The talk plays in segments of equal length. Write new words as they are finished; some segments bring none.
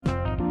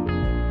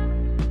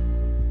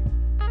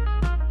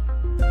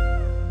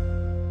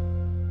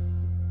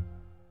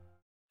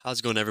How's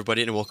it going,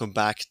 everybody, and welcome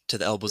back to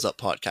the Elbows Up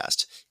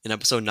podcast. In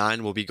episode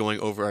 9, we'll be going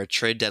over our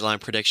trade deadline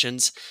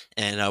predictions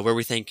and where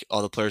we think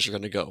all the players are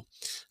going to go.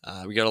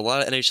 We got a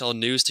lot of NHL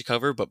news to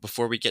cover, but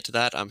before we get to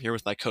that, I'm here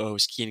with my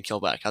co-host, Keen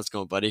Killback. How's it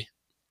going, buddy?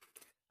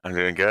 I'm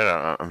doing good.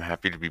 I'm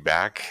happy to be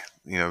back.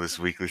 This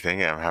weekly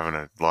thing, I'm having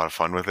a lot of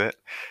fun with it.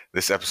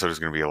 This episode is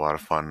going to be a lot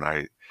of fun.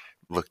 I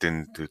looked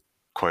into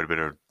quite a bit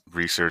of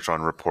research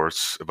on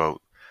reports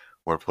about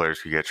where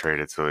players could get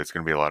traded, so it's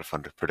going to be a lot of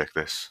fun to predict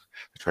the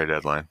trade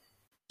deadline.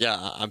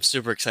 Yeah, I'm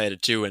super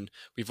excited too, and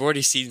we've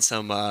already seen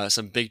some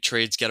big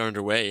trades get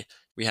underway.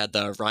 We had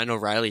the Ryan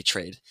O'Reilly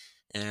trade,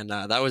 and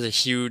that was a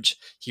huge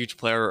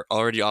player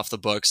already off the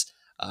books.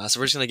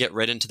 So we're just gonna get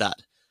right into that.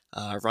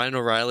 Ryan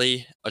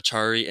O'Reilly,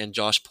 Achari, and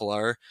Josh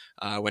Pilar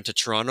went to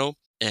Toronto,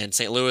 and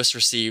St. Louis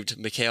received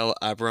Mikhail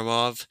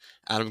Abramov,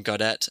 Adam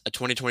Gaudette, a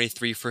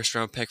 2023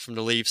 first-round pick from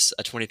the Leafs,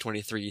 a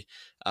 2023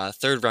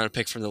 third-round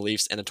pick from the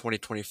Leafs, and a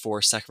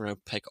 2024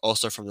 second-round pick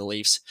also from the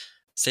Leafs.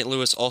 St.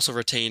 Louis also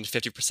retained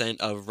 50%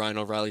 of Ryan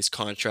O'Reilly's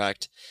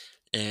contract,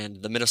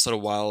 and the Minnesota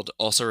Wild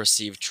also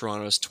received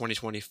Toronto's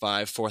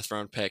 2025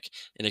 fourth-round pick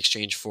in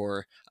exchange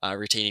for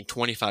retaining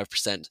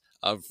 25%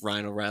 of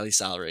Ryan O'Reilly's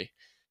salary.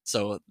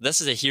 So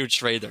this is a huge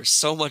trade. There's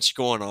so much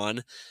going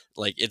on.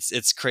 Like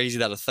it's crazy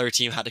that a third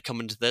team had to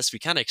come into this. We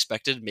kind of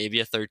expected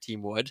maybe a third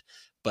team would,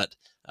 but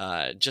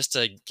just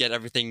to get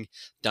everything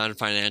done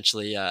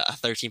financially, a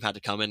third team had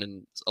to come in,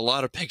 and a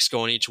lot of picks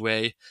going each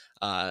way.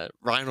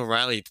 Ryan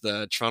O'Reilly to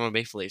the Toronto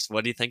Maple Leafs.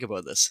 What do you think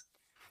about this?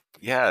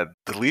 Yeah,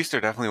 the Leafs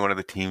are definitely one of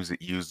the teams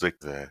that use like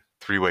the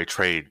three-way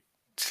trade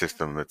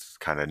system that's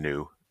kind of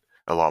new,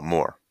 a lot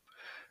more.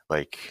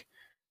 Like,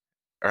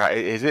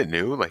 is it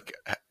new? Like,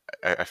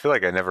 I feel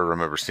like I never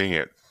remember seeing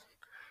it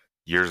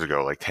years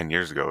ago, like 10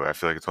 years ago. I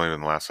feel like it's only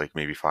been the last like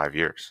maybe 5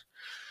 years.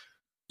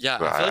 Yeah,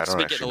 But I feel like I it's don't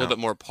been getting a actually little know.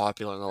 bit more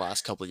popular in the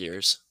last couple of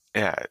years.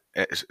 Yeah,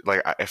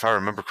 like if I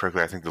remember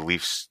correctly, I think the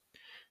Leafs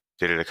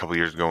did it a couple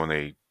years ago when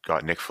they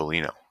got Nick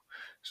Foligno.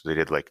 So they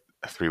did like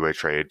a three-way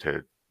trade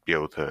to be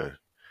able to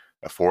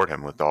afford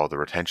him with all the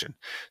retention.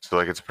 So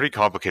like it's a pretty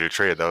complicated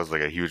trade. That was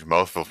like a huge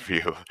mouthful for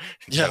you to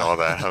get Yeah. all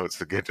that out.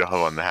 So good job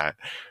on that.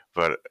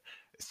 But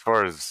as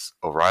far as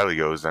O'Reilly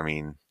goes, I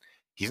mean,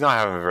 he's not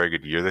having a very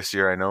good year this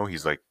year. I know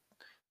he's like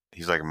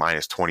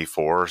minus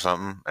 24 or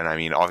something. And I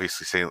mean,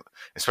 obviously,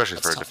 especially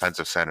That's for a tough.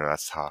 defensive center,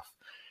 that's tough.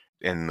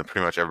 And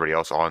pretty much everybody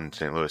else on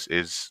St. Louis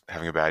is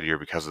having a bad year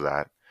because of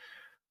that.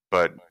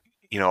 But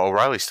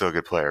O'Reilly's still a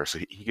good player, so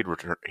he could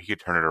return. He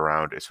could turn it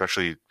around,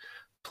 especially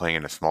playing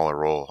in a smaller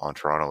role on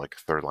Toronto, like a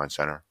third line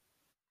center.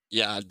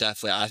 Yeah,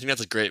 definitely. I think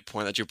that's a great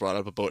point that you brought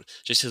up about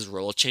just his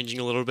role changing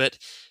a little bit.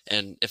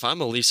 And if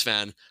I'm a Leafs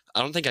fan,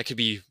 I don't think I could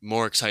be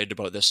more excited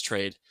about this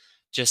trade.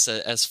 Just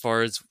as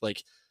far as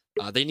like,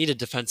 they need a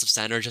defensive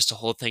center just to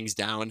hold things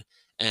down,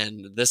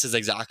 and this is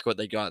exactly what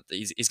they got.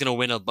 He's going to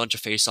win a bunch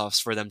of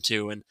faceoffs for them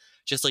too, and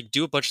just like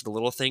do a bunch of the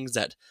little things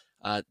that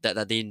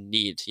they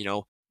need.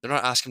 They're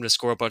not asking him to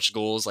score a bunch of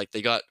goals. Like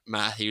they got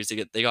Matthews,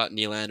 they got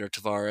Nylander,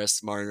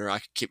 Tavares, Marner. I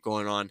could keep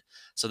going on.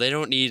 So they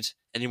don't need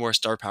any more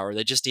star power.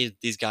 They just need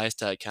these guys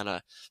to kind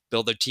of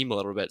build their team a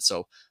little bit.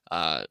 So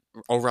uh,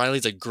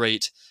 O'Reilly's a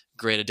great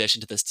addition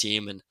to this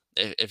team. And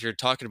if you're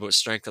talking about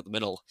strength at the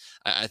middle,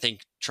 I think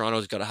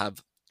Toronto's got to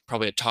have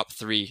probably a top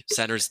three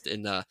centers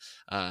in the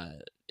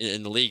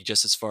league,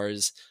 just as far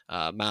as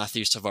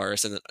Matthews,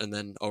 Tavares, and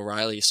then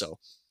O'Reilly. So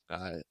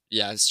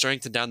yeah,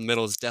 strength down the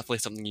middle is definitely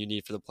something you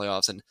need for the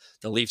playoffs, and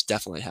the Leafs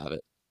definitely have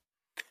it.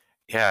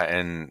 Yeah,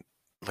 and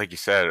like you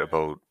said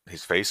about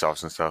his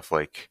faceoffs and stuff,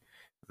 like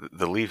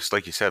the Leafs,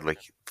 like you said,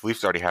 like the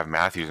Leafs already have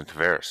Matthews and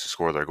Tavares to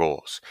score their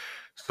goals.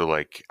 So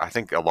like I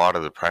think a lot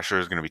of the pressure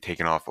is going to be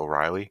taken off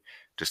O'Reilly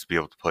just to be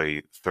able to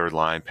play third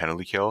line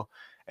penalty kill,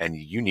 and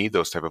you need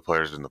those type of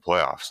players in the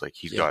playoffs. Like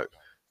he's Yeah, got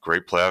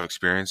great playoff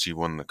experience. He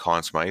won the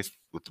Conn Smythe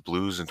with the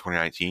Blues in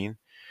 2019,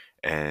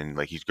 and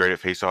like he's great at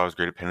faceoffs,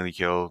 great at penalty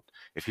kill.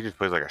 If he just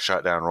plays like a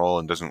shutdown role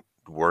and doesn't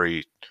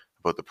worry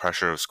about the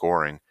pressure of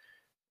scoring,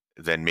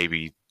 then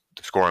maybe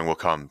the scoring will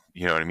come.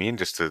 You know what I mean?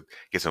 Just to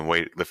get some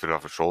weight lifted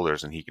off his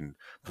shoulders, and he can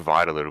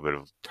provide a little bit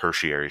of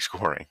tertiary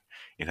scoring.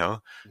 You know,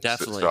 so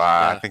definitely.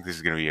 I Yeah, think this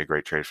is going to be a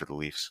great trade for the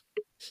Leafs.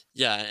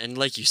 yeah, and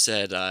like you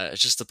said,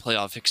 it's just the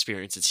playoff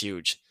experience is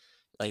huge.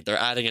 Like they're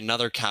adding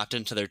another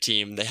captain to their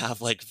team. They have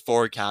like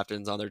four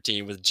captains on their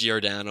team with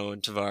Giordano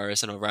and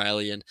Tavares and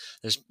O'Reilly, and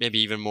there's maybe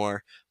even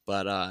more.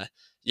 But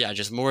yeah,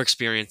 just more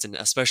experience and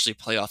especially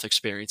playoff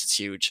experience is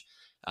huge.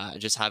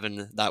 Just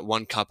having that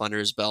one cup under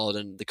his belt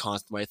and the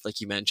constant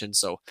like you mentioned.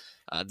 So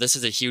this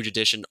is a huge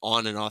addition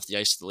on and off the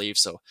ice to the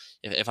Leafs. So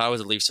if I was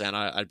a Leafs fan,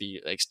 I'd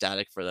be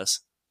ecstatic for this.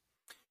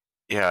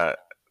 Yeah,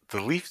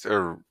 the Leafs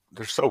they're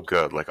so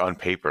good. Like on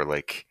paper,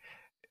 like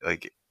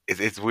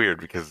it's weird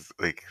because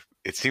like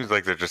it seems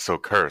like they're just so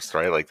cursed,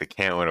 right? Like they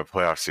can't win a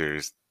playoff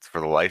series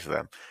for the life of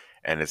them,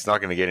 and it's not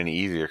going to get any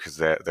easier because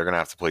they're going to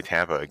have to play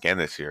Tampa again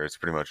this year. It's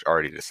pretty much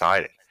already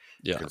decided,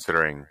 Yeah,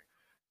 considering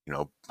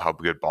how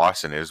good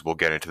Boston is. We'll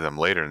get into them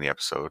later in the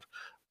episode,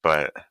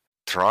 but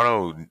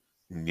Toronto,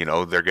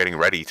 they're getting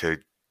ready to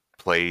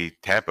play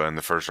Tampa in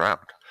the first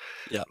round.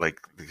 Yeah. like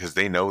because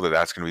they know that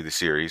that's going to be the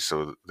series,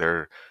 so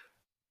they're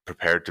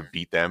prepared to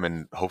beat them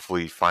and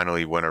hopefully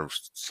finally win a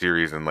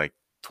series in like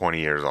 20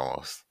 years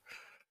almost.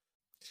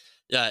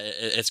 Yeah,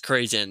 it's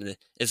crazy, and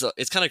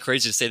it's kind of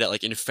crazy to say that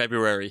like in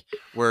February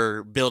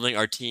we're building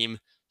our team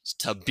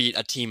to beat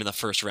a team in the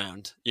first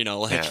round.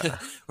 Like Yeah,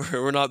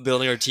 we're not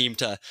building our team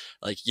to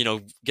like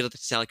get at the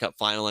Stanley Cup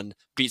final and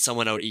beat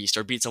someone out east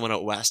or beat someone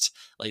out west.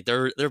 Like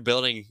they're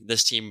building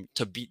this team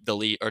to beat the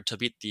lead or to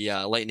beat the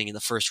Lightning in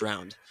the first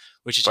round,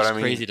 which is but I just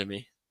mean, crazy to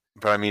me.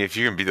 if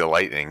you can beat the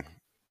Lightning,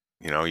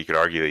 you could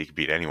argue that you could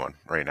beat anyone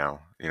right now.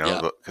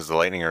 Yeah, Because the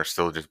Lightning are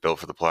still just built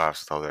for the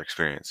playoffs with all their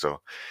experience.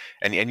 So,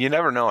 and you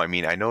never know. I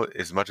mean, I know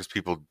as much as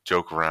people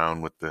joke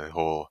around with the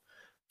whole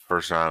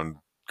first round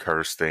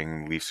curse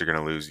thing, Leafs are going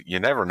to lose. You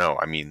never know.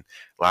 I mean,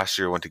 last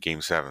year went to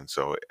Game 7,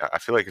 so I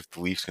feel like if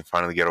the Leafs can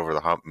finally get over the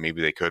hump,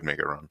 maybe they could make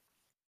a run.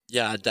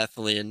 yeah,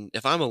 definitely. And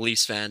if I'm a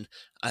Leafs fan,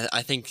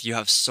 I think you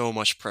have so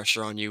much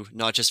pressure on you,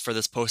 not just for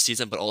this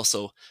postseason, but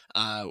also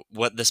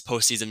what this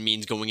postseason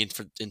means going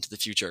into the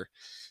future.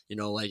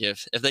 Like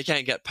if they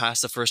can't get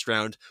past the first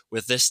round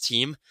with this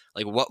team,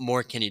 like what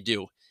more can you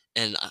do?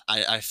 And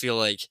I feel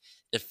like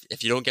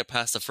if you don't get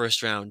past the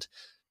first round,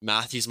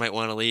 Matthews might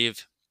want to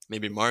leave,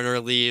 maybe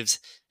Marner leaves,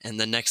 and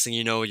the next thing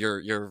you know,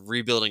 you're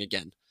rebuilding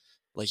again,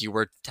 like you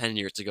were 10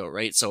 years ago,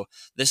 right? So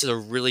this is a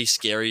really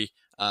scary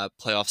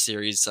playoff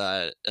series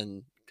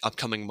in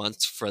upcoming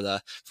months for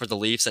the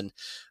Leafs, and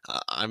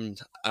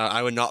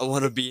I would not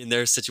want to be in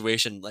their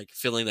situation, like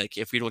feeling like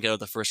if we don't get out of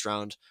the first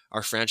round,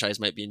 our franchise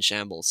might be in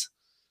shambles.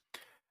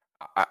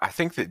 I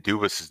think that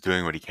Dubas is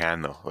doing what he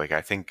can, though. Like, I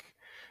think,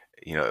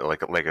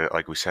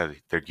 like we said,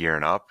 they're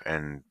gearing up,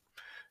 and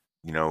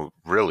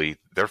really,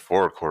 their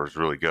forward core is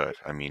really good.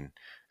 I mean,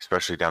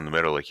 especially down the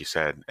middle, like you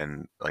said,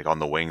 and like on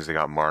the wings, they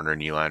got Marner,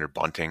 Nylander,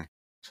 Bunting.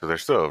 So they're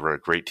still a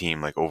great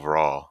team, like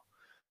overall.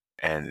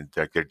 And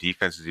like their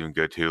defense is even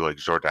good too. Like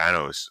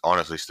Giordano is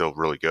honestly still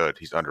really good.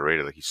 He's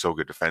underrated. Like he's so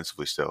good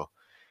defensively still.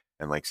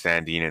 And like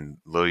Sandin and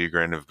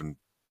Liljegren have been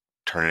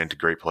turning into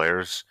great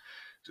players.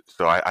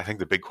 So I think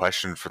the big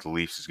question for the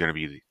Leafs is going to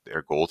be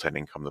their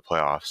goaltending come the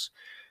playoffs.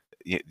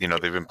 They've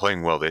been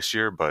playing well this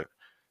year, but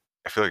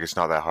I feel like it's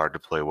not that hard to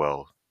play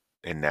well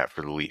in net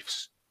for the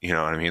Leafs. You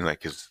know what I mean? Like,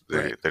 because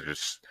Right. they're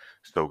just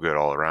so good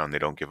all around. They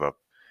don't give up.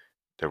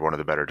 They're one of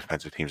the better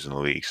defensive teams in the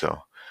league. So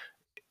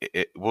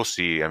we'll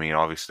see. I mean,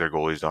 obviously their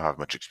goalies don't have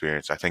much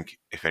experience. I think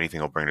if anything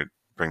will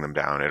bring them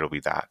down, it'll be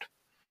that.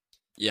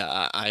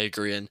 Yeah, I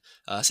agree. And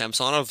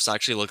Samsonov's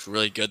actually looked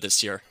really good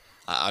this year.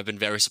 I've been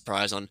very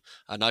surprised on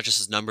not just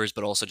his numbers,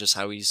 but also just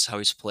how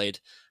he's played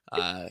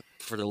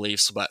for the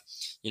Leafs. But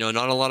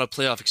not a lot of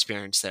playoff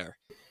experience there.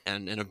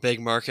 And in a big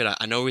market,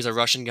 I know he's a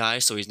Russian guy,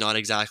 so he's not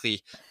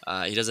exactly.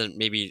 He doesn't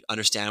maybe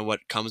understand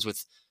what comes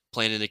with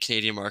playing in the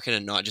Canadian market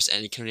and not just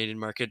any Canadian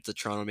market, the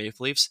Toronto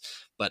Maple Leafs.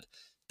 But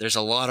there's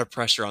a lot of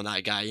pressure on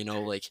that guy.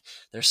 Like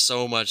there's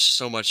so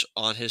much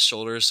on his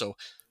shoulders. So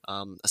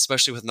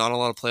especially with not a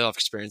lot of playoff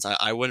experience.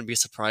 I wouldn't be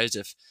surprised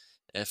if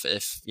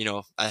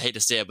I hate to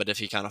say it, but if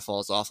he kind of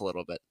falls off a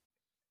little bit.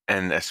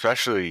 And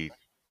especially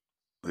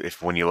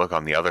if when you look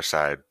on the other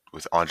side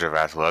with Andre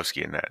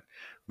Vasilevsky in net,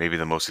 maybe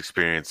the most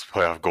experienced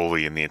playoff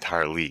goalie in the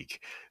entire league.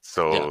 Yeah,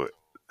 So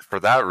for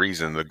that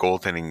reason, the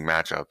goaltending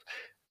matchup,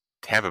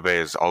 Tampa Bay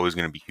is always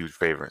going to be huge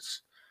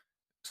favorites.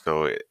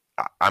 So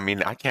I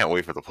mean, I can't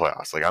wait for the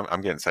playoffs. Like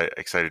I'm getting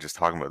excited just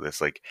talking about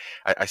this. Like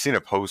I seen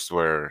a post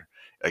where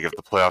like if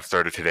the playoffs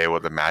started today,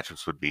 what the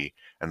matchups would be,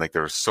 and like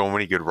there were so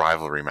many good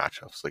rivalry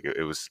matchups. Like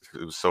it was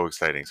so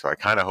exciting. So I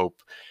kind of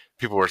hope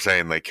people were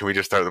saying like, can we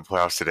just start the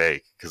playoffs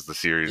today because the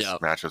series yeah.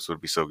 matchups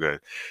would be so good.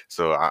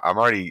 So I'm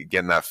already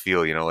getting that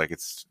feel. Like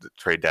it's the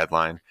trade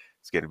deadline.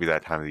 It's getting to be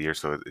that time of the year,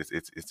 so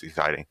it's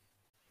exciting.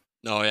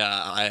 No,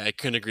 yeah, I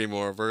couldn't agree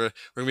more. We're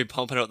gonna be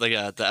pumping out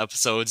the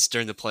episodes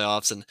during the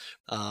playoffs,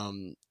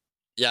 and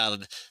yeah,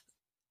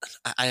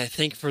 I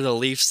think for the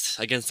Leafs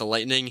against the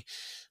Lightning,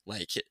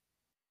 like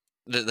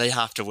they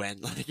have to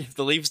win. Like if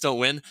the Leafs don't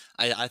win,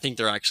 I think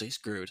they're actually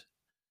screwed.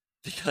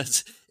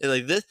 Because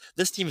like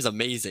this team is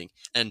amazing,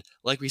 and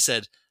like we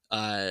said,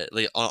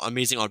 like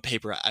amazing on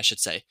paper, I should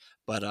say.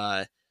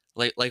 But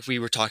like we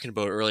were talking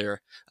about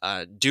earlier,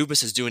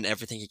 Dubas is doing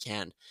everything he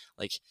can.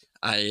 Like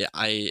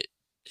I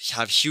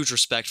have huge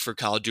respect for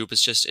Kyle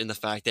Dubas just in the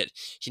fact that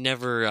he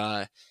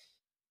never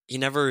he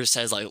never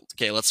says like,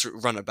 okay, let's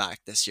run it back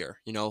this year.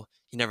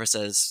 He never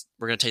says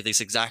we're going to take this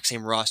exact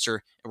same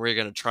roster and we're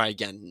going to try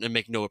again and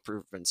make no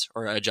improvements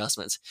or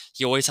adjustments.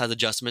 He always has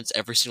adjustments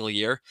every single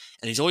year,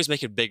 and he's always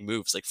making big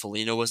moves. Like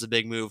Foligno was a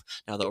big move.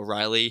 Now the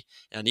O'Reilly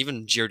and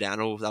even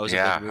Giordano, that was a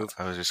big Yeah, move,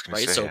 I was just gonna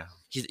right? say So yeah.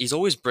 he's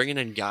always bringing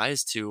in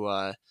guys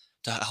to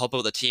help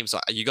out the team.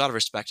 So you got to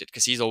respect it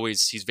because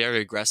he's very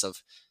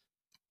aggressive.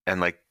 And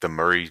like the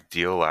Murray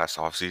deal last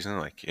offseason,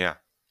 like yeah.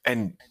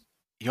 And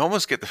you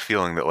almost get the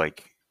feeling that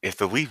like if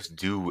the Leafs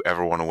do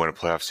ever want to win a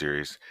playoff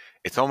series,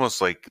 it's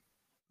almost like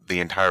the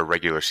entire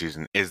regular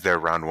season is their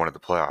round one of the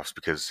playoffs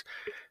because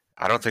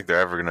I don't think they're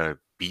ever gonna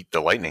beat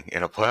the Lightning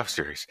in a playoff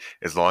series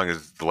as long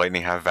as the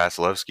Lightning have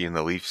Vasilevsky and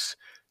the Leafs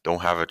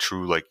don't have a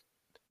true like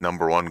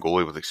number one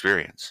goalie with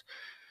experience.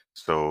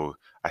 So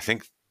I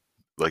think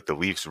like the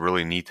Leafs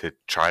really need to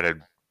try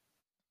to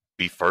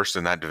be first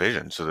in that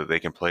division so that they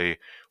can play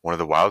one of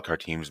the wildcard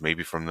teams,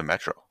 maybe from the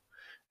Metro.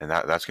 And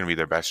that's going to be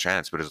their best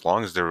chance. But as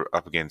long as they're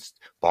up against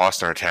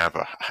Boston or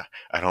Tampa,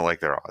 I don't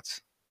like their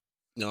odds.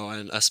 No,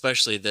 and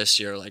especially this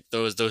year, like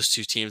those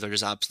two teams are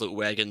just absolute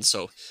wagons.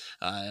 So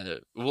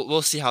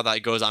we'll see how that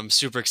goes. I'm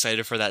super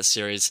excited for that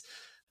series.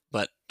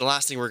 But the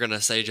last thing we're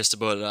gonna say just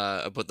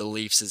about the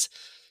Leafs is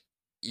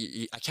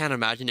I can't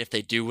imagine if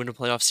they do win a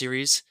playoff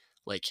series,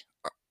 like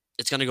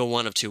it's gonna go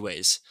one of two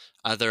ways.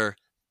 Either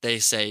they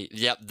say,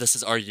 "Yep, this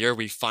is our year.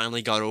 We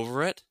finally got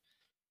over it,"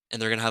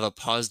 and they're gonna have a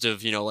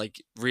positive,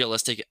 like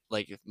realistic,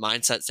 like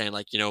mindset, saying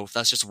like,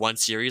 that's just one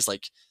series.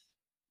 Like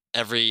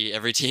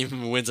every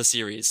team wins a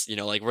series.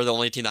 Like we're the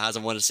only team that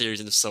hasn't won a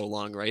series in so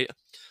long, right?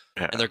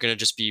 And Yeah. they're gonna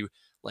just be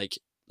like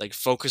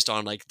focused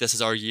on like this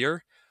is our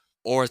year,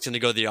 or it's gonna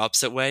go the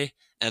opposite way,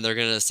 and they're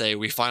gonna say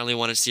we finally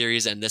won a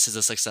series and this is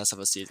a success of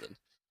a season,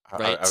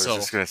 right? I was So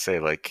just gonna say,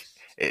 like,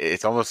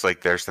 it's almost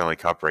like their Stanley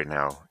Cup right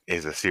now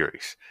is a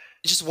series,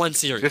 it's just one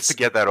just to series.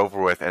 get that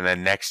over with, and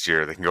then next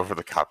year they can go for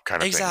the cup,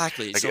 kind of thing.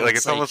 Exactly. Like, So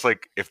it's it's almost like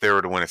like if they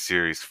were to win a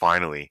series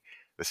finally,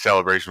 the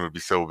celebration would be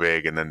so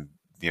big, and then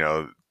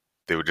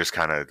they would just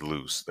kind of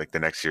lose. Like the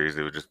next series,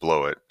 they would just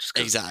blow it, just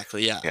because.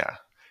 exactly, yeah. Yeah,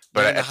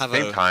 but They're gonna at the have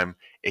same a time,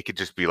 it could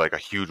just be like a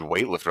huge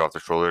weight lifted off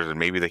their shoulders, and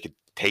maybe they could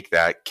take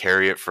that,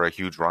 carry it for a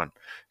huge run.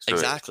 So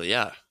exactly,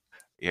 yeah.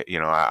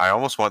 I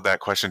almost want that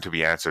question to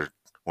be answered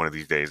one of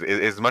these days.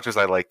 As much as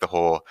I like the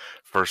whole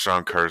first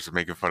round curse of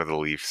making fun of the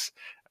Leafs,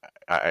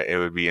 it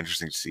would be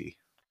interesting to see.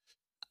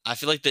 I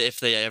feel like that if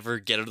they ever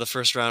get out of the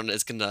first round,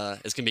 it's gonna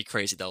be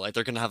crazy though. Like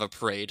they're gonna have a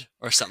parade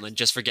or something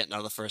just for getting out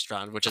of the first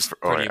round, which is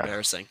Oh pretty yeah,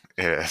 embarrassing.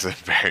 it is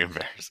very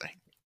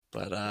embarrassing.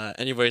 But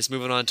anyways,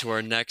 moving on to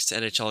our next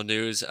NHL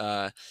news.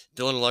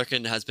 Dylan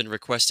Larkin has been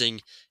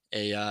requesting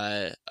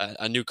a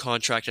new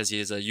contract as he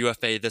is a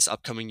UFA this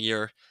upcoming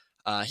year.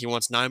 He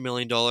wants $9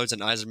 million,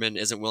 and Yzerman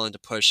isn't willing to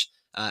push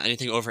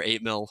anything over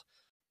 8 mil.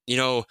 You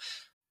know,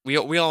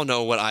 we all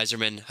know what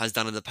Yzerman has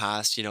done in the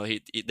past.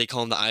 They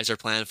call him the Yzer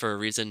plan for a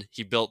reason.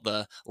 He built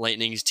the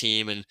Lightning's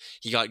team, and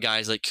he got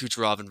guys like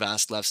Kucherov and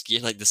Vasilevsky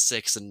in like the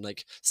sixth and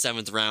like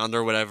seventh round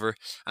or whatever.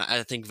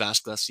 I think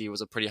Vasilevsky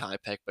was a pretty high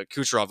pick, but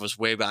Kucherov was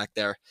way back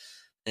there.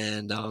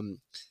 And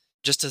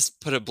just to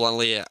put it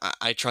bluntly,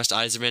 I trust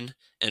Yzerman,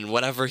 and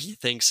whatever he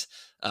thinks,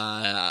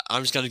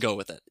 I'm just gonna go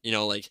with it.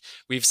 Like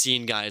we've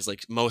seen guys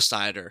like Mo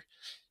Seider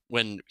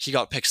when he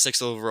got picked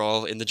sixth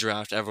overall in the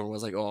draft, everyone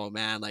was like, "Oh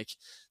man, like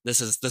this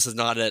is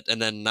not it."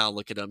 And then now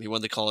look at him; he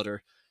won the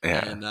Calder,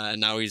 Yeah, and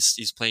now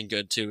he's playing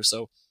good too.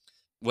 So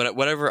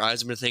whatever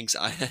Eisman thinks,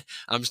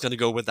 I'm just gonna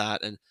go with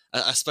that, and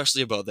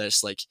especially about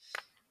this, like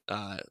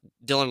uh,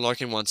 Dylan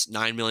Larkin wants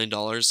 $9 million.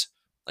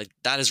 Like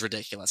that is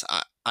ridiculous.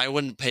 I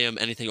wouldn't pay him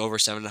anything over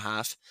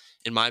 7.5.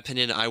 In my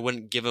opinion, I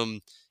wouldn't give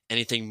him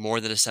anything more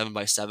than a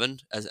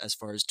 7x7 as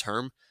far as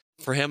term.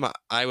 For him,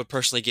 I would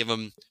personally give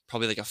him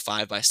probably like a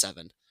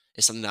 5x7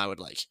 is something that I would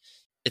like.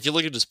 If you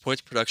look at his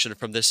points production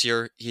from this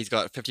year, he's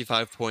got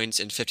 55 points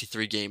in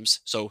 53 games,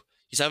 so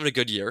he's having a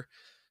good year.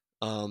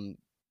 Um,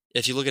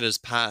 if you look at his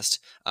past,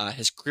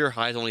 his career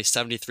high is only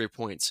 73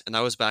 points, and that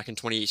was back in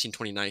 2018,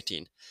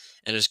 2019.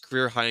 And his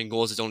career high in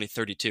goals is only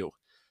 32.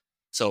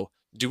 So,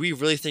 do we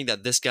really think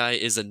that this guy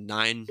is a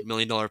 $9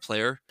 million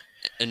player?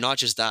 And not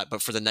just that,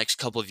 but for the next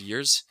couple of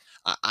years?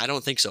 I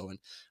don't think so. And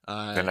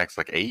the uh, next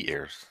like 8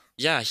 years.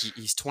 yeah,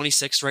 he's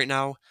 26 right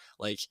now.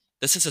 Like,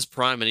 this is his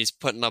prime, and he's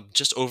putting up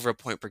just over a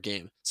point per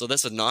game. So,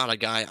 this is not a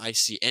guy I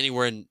see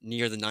anywhere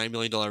near the $9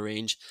 million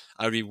range.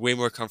 I would be way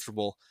more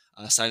comfortable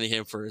signing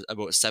him for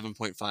about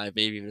 7.5,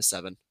 maybe even a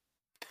 7.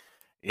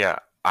 Yeah,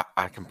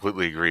 I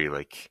completely agree.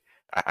 Like,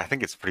 I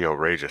think it's pretty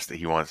outrageous that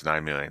he wants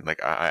 9 million.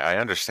 Like, I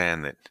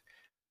understand that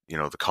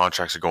the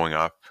contracts are going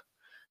up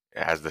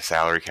as the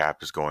salary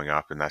cap is going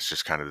up, and that's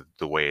just kind of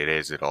the way it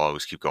is. It'll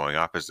always keep going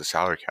up as the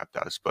salary cap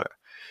does. But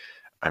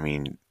I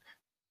mean,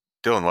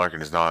 Dylan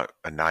Larkin is not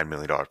a $9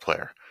 million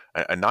player.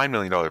 A $9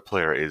 million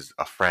player is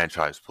a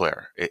franchise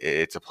player.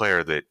 It's a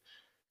player that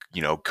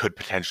could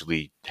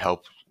potentially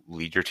help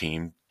lead your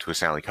team to a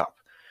Stanley Cup.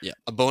 Yeah,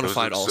 a bona Those are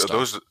fide all so star.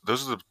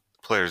 those are the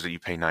players that you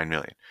pay 9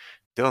 million.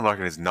 Dylan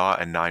Larkin is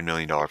not a $9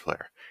 million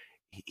player.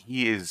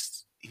 He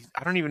is.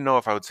 I don't even know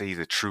if I would say he's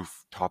a true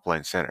top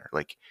line center.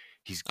 Like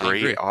he's I great.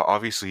 agree.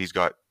 Obviously, he's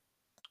got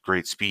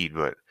great speed,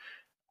 but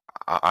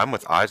I'm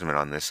with Eisman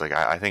on this. Like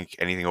I think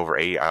anything over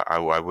 8, I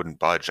wouldn't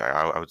budge.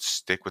 I would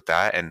stick with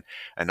that. And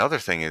another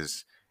thing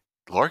is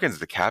Larkin's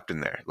the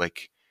captain there.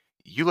 Like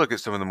you look at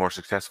some of the more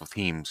successful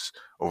teams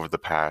over the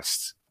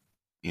past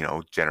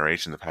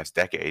generation, the past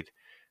decade,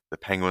 the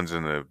Penguins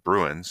and the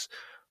Bruins.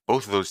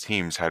 Both of those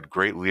teams had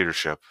great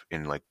leadership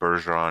in like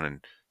Bergeron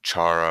and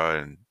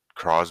Chara and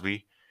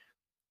Crosby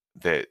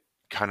that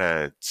kind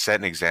of set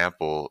an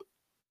example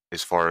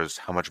as far as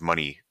how much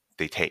money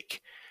they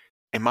take.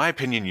 In my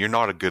opinion, you're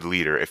not a good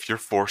leader if you're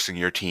forcing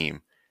your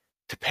team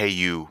to pay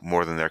you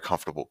more than they're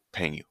comfortable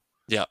paying you.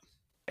 Yeah,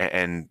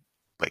 And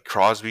like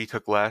Crosby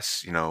took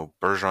less,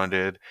 Bergeron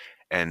did,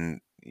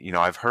 and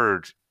I've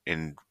heard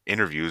in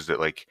interviews that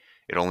like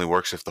it only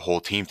works if the whole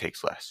team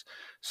takes less.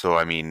 So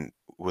I mean,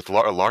 with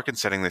Larkin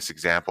setting this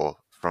example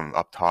from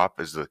up top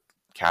as the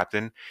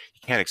captain,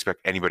 you can't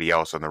expect anybody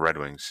else on the Red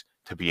Wings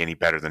to be any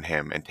better than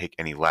him and take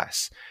any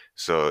less.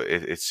 So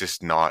it's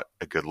just not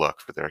a good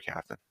look for their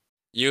captain.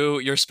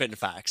 You're spitting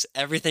facts.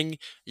 Everything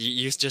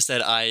you just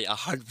said, I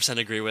 100%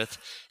 agree with,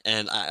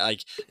 and I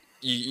like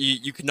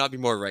you could not be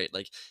more right.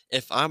 Like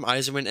if I'm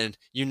Eiserman and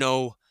you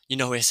know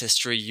his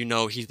history, you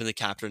know he's been the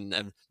captain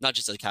and not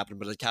just the captain,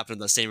 but the captain of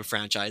the same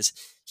franchise.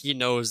 He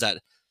knows that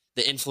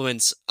the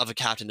influence of a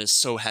captain is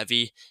so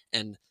heavy,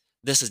 and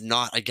this is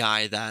not a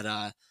guy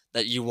that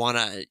that you want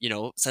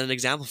to set an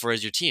example for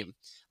as your team.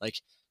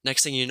 Like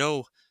next thing you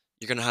know,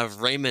 you're gonna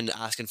have Raymond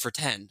asking for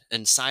 10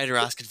 and Sider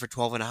asking for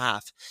 12 and a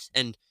half,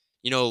 and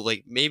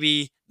like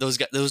maybe those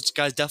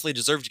guys definitely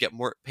deserve to get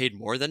more paid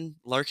more than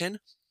Larkin.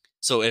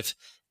 So if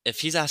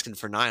he's asking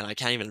for 9, I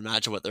can't even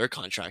imagine what their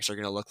contracts are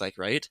going to look like,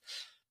 right?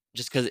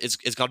 Just because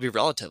it's got to be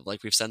relative,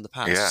 like we've said in the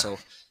past. Yeah. So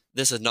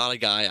this is not a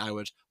guy I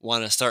would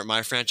want to start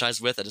my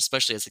franchise with, and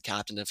especially as a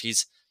captain, if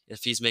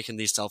he's making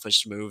these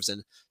selfish moves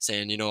and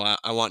saying,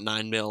 I want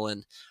 9 mil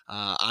and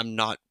I'm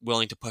not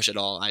willing to push it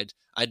all. I'd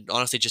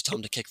honestly just tell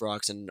him to kick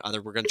rocks and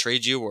either we're going to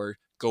trade you or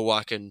go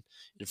walk in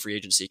free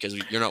agency because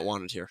you're not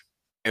wanted here.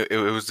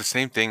 It was the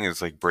same thing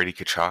as like Brady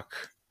Kachuk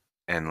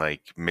and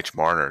like Mitch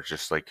Marner,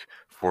 just like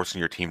forcing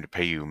your team to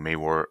pay you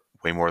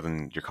way more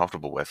than you're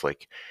comfortable with.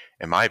 Like,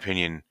 in my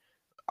opinion,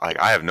 like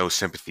I have no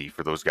sympathy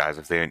for those guys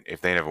if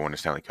they never win a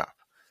Stanley Cup.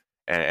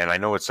 And I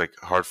know it's like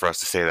hard for us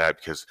to say that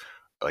because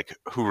like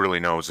who really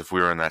knows if we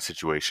were in that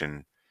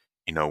situation,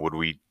 would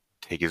we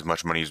take as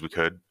much money as we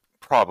could?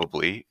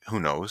 Probably. Who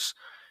knows?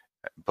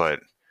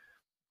 But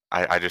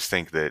I just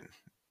think that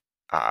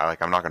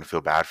like I'm not going to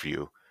feel bad for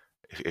you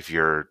if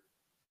your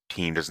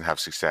team doesn't have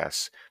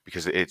success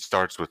because it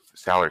starts with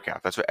salary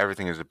cap. That's what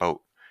everything is about.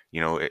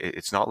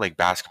 It's not like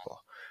basketball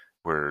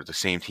where the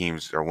same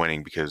teams are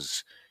winning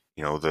because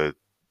the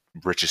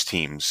richest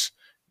teams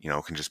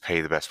can just pay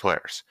the best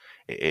players.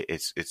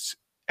 It's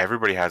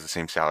everybody has the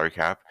same salary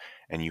cap,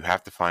 and you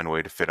have to find a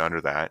way to fit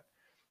under that.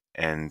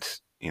 And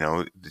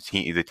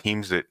the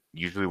teams that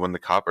usually win the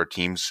cup are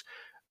teams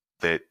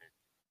that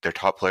their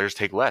top players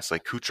take less,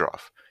 like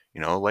Kucherov,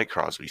 like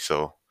Crosby.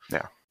 So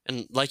yeah.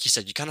 And like you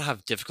said, you kind of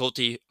have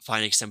difficulty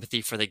finding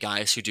sympathy for the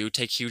guys who do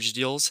take huge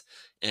deals.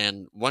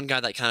 And one guy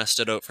that kind of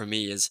stood out for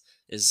me is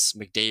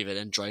McDavid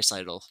and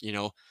Draisaitl.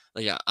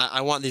 Like yeah,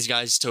 I want these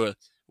guys to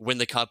win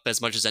the cup as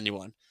much as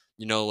anyone.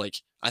 Like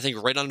I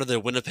think right under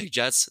the Winnipeg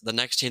Jets, the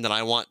next team that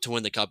I want to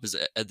win the cup is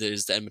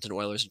the Edmonton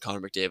Oilers and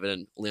Connor McDavid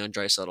and Leon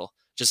Draisaitl.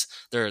 Just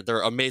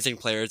they're amazing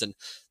players, and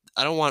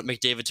I don't want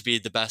McDavid to be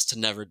the best to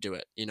never do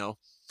it.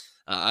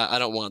 I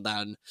don't want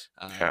that. And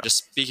Yeah.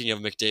 just speaking of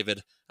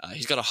McDavid,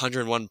 he's got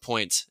 101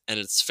 points, and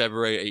it's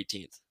February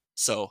 18th.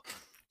 So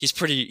he's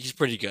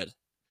pretty good.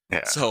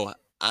 Yeah. So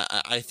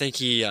I think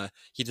he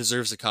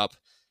deserves a cup,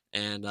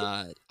 and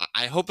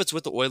I hope it's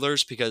with the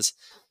Oilers because,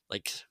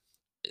 like,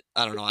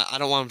 I don't know, I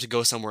don't want him to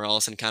go somewhere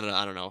else and kind of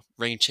I don't know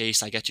ring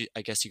chase. I guess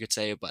you could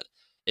say, but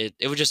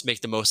it would just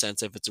make the most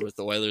sense if it's with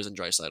the Oilers and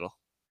Draisaitl.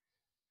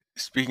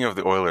 Speaking of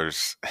the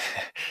Oilers,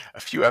 a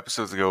few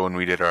episodes ago when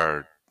we did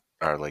our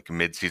like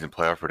mid-season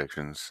playoff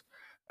predictions,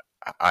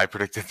 I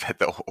predicted that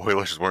the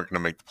Oilers weren't going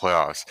to make the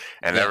playoffs,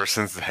 and Yeah. ever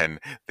since then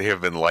they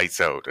have been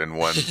lights out and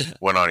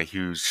went on a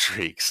huge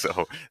streak.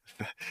 So,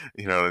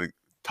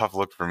 tough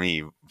look for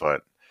me.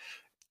 But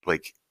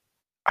like,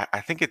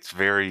 I think it's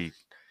very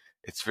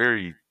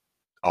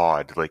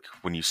odd. Like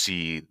when you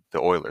see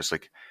the Oilers,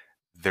 like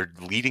they're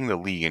leading the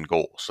league in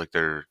goals, like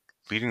they're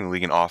leading the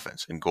league in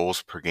offense in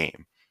goals per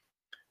game,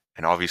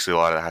 and obviously a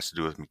lot of that has to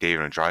do with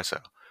McDavid and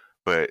Draisaitl.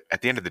 But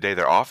at the end of the day,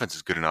 their offense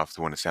is good enough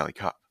to win a Stanley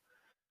Cup.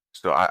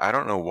 So I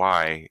don't know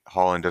why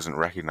Holland doesn't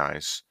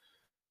recognize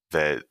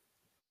that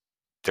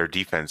their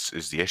defense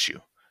is the issue.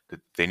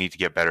 That they need to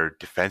get better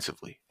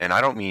defensively. And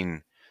I don't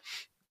mean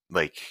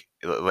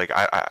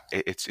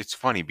it's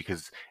funny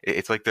because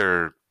it's like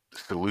their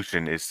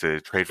solution is to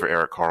trade for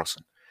Erik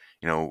Karlsson.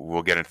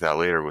 We'll get into that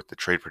later with the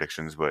trade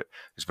predictions, but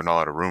there's been a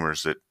lot of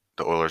rumors that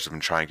the Oilers have been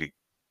trying to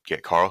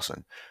get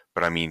Karlsson.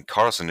 But I mean,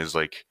 Karlsson is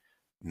like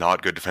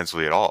not good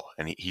defensively at all,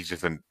 and he's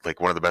just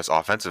like one of the best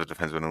offensive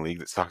defensemen in the league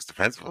that sucks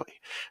defensively.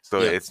 So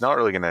Yeah. it's not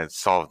really going to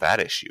solve that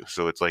issue.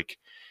 So it's like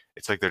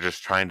they're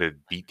just trying to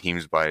beat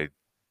teams by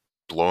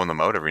blowing them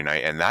out every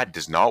night, and that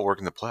does not work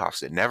in the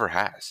playoffs. It never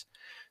has.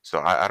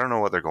 So I don't know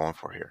what they're going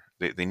for here.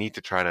 They need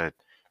to try to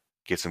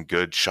get some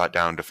good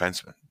shutdown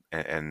defensemen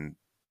and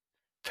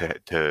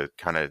to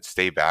kind of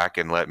stay back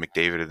and let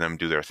McDavid and them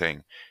do their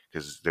thing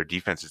because their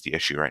defense is the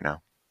issue right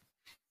now.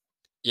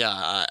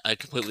 Yeah, I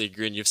completely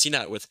agree, and you've seen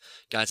that with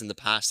guys in the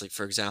past. Like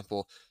for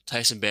example,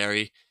 Tyson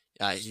Barrie,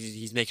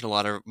 he's making a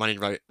lot of money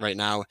right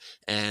now,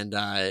 and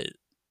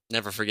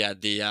never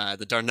forget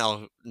the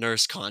Darnell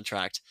Nurse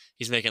contract.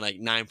 He's making like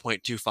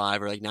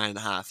 9.25 or like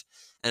 9.5,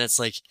 and it's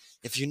like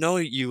if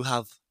you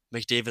have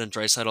McDavid and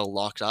Draisaitl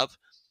locked up,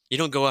 you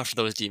don't go after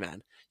those D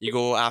men. You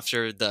go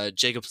after the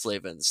Jacob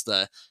Slavins,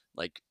 the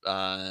like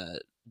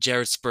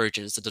Jared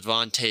Spurgeons, the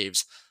Devon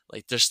Taves,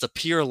 like just the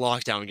pure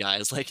lockdown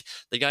guys, like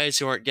the guys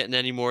who aren't getting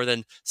any more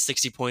than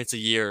 60 points a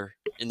year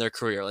in their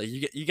career. Like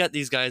you got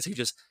these guys who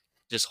just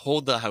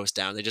hold the house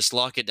down. They just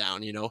lock it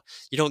down. You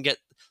don't get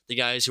the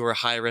guys who are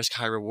high risk,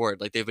 high reward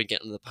like they've been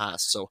getting in the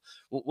past. So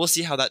we'll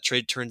see how that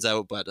trade turns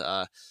out. But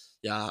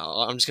yeah,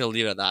 I'm just gonna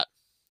leave it at that.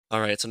 All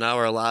right, so now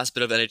our last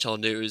bit of NHL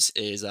news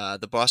is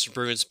the Boston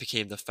Bruins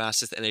became the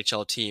fastest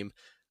NHL team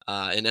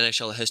in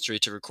NHL history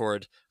to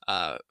record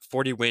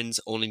 40 wins,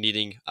 only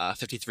needing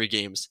 53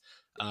 games.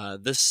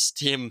 This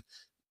team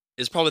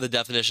is probably the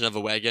definition of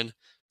a wagon.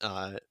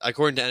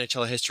 According to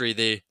NHL history,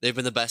 they've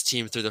been the best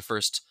team through the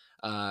first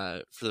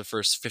for the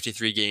first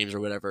 53 games or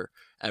whatever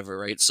ever,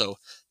 right? So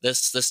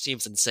this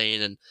team's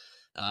insane, and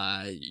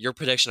your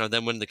prediction on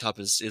them winning the cup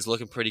is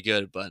looking pretty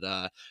good, but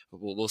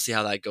we'll see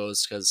how that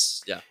goes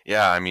because yeah.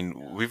 Yeah, I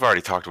mean, we've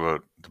already talked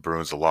about the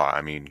Bruins a lot.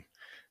 I mean,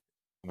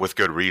 with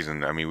good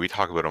reason. I mean, we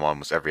talk about them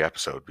almost every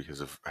episode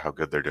because of how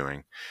good they're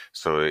doing.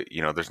 So,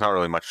 there's not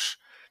really much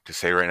to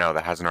say right now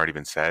that hasn't already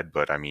been said.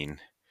 But I mean,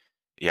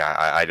 yeah,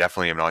 I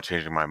definitely am not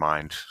changing my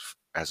mind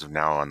as of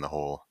now on the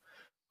whole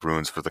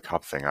Bruins for the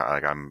cup thing.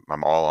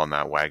 I'm all on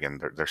that wagon.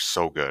 They're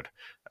so good.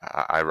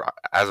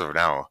 As of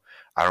now,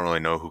 I don't really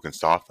know who can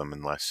stop them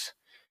unless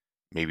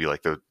maybe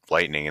like the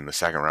Lightning in the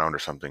second round or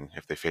something.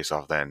 If they face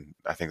off, then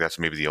I think that's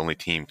maybe the only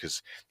team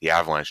because the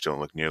Avalanche don't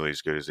look nearly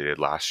as good as they did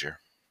last year.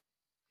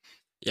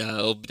 Yeah,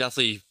 it'll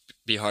definitely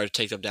be hard to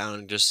take them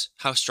down. Just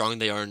how strong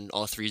they are in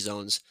all three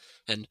zones,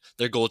 and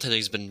their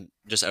goaltending's been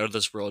just out of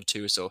this world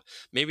too. So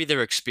maybe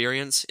their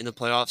experience in the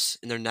playoffs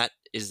in their net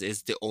is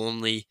the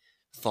only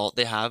fault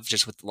they have.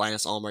 Just with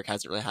Linus Allmark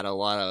hasn't really had a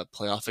lot of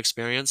playoff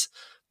experience,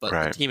 but the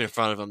Right. team in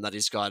front of him that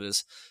he's got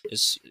is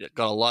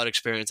got a lot of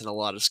experience and a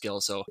lot of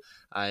skill. So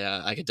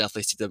I could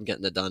definitely see them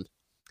getting it done.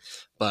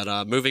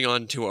 But moving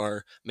on to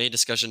our main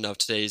discussion of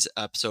today's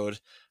episode,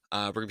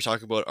 we're going to be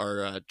talking about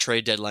our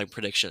trade deadline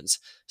predictions.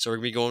 So we're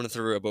going to be going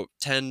through about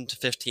 10 to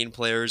 15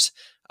 players,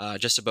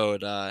 just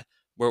about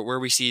where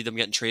we see them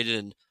getting traded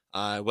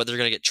and what they're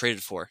going to get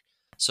traded for.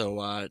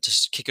 So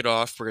to kick it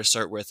off, we're going to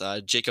start with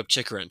Jakob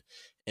Chychrun.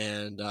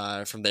 And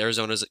from the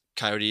Arizona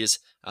Coyotes,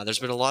 there's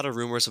been a lot of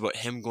rumors about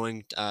him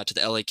going to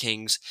the LA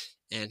Kings,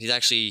 and he's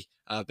actually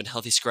been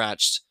healthy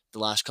scratched the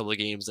last couple of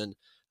games. And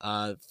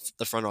uh,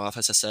 the front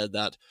office has said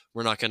that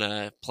we're not going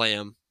to play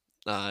him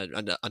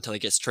until he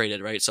gets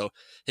traded, right? So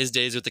his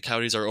days with the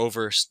Coyotes are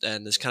over,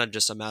 and it's kind of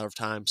just a matter of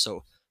time.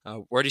 So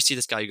where do you see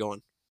this guy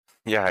going?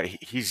 Yeah,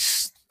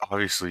 he's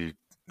obviously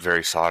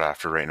very sought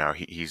after right now.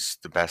 He's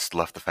the best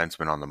left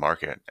defenseman on the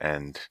market,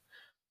 and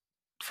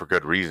for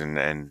good reason.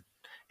 And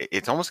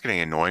it's almost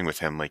getting annoying with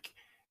him. Like,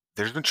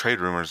 there's been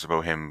trade rumors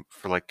about him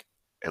for like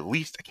at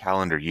least a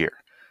calendar year.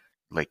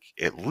 Like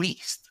at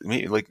least, I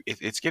mean, like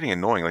it's getting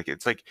annoying. Like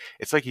it's like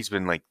he's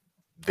been like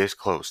this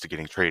close to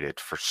getting traded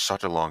for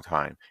such a long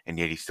time, and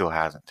yet he still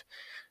hasn't.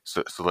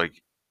 So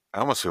like I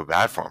almost feel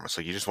bad for him. It's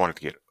like you just want it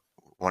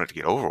to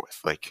get over with.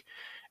 Like,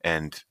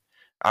 and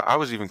I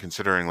was even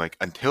considering like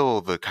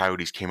until the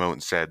Coyotes came out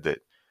and said that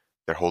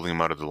they're holding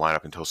him out of the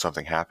lineup until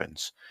something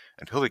happens.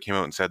 Until they came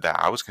out and said that,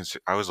 I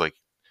was like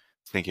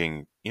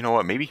thinking, you know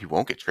what, maybe he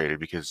won't get traded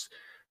because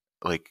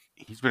like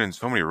he's been in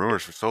so many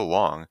rumors for so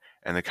long,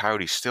 and the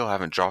Coyotes still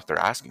haven't dropped their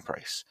asking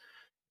price.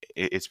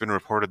 It's been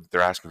reported that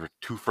they're asking for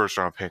 2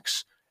 first-round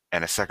picks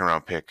and a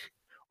second-round pick,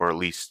 or at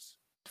least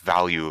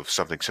value of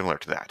something similar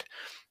to that,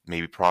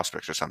 maybe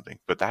prospects or something.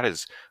 But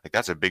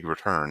that's a big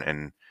return,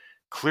 and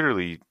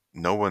clearly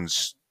no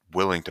one's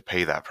willing to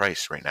pay that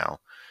price right now.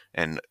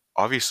 And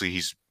obviously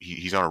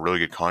he's on a really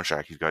good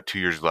contract. He's got 2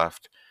 years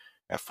left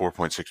at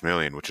 4.6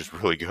 million, which is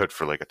really good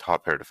for like a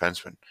top pair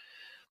defenseman,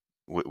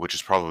 which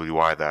is probably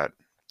why that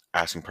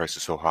asking price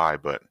is so high.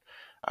 But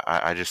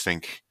I just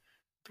think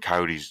the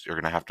Coyotes are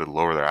going to have to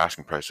lower their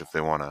asking price if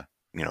they want to,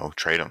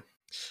 trade him.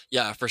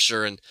 Yeah, for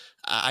sure. And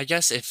I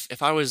guess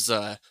if I was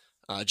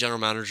general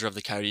manager of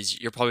the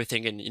Coyotes, you're probably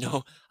thinking,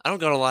 I don't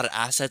got a lot of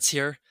assets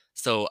here,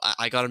 so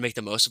I got to make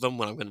the most of them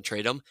when I'm going to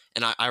trade them,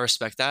 and I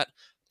respect that.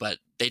 But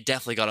they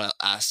definitely got to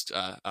ask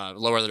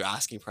lower their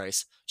asking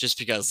price just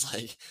because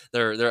like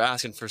they're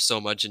asking for so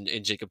much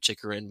in Jakob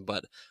Chychrun.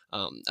 But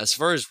as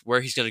far as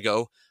where he's going to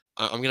go,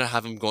 I'm going to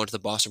have him going to the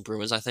Boston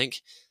Bruins. I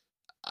think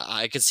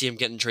I could see him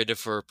getting traded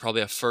for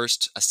probably a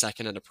first, a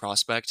second, and a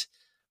prospect.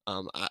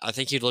 I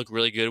think he'd look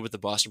really good with the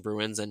Boston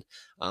Bruins, and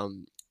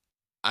um,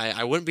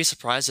 I wouldn't be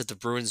surprised if the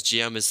Bruins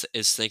GM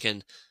is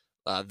thinking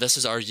this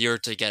is our year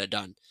to get it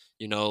done.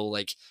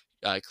 Like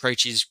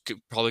Krejci's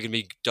probably gonna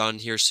be done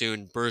here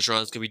soon.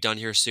 Bergeron's gonna be done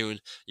here soon.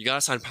 You gotta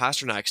sign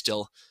Pasternak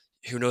still.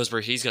 Who knows where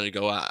he's gonna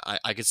go?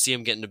 I could see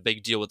him getting a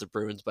big deal with the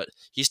Bruins, but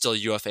he's still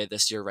UFA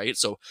this year, right?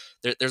 So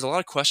there's a lot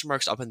of question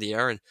marks up in the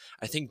air, and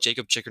I think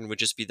Jakob Chychrun would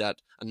just be that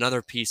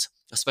another piece,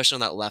 especially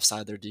on that left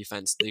side of their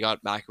defense. They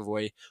got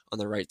McAvoy on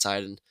the right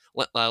side, and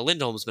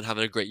Lindholm's been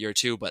having a great year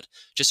too. But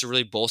just to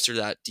really bolster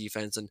that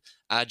defense and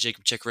add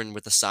Jakob Chychrun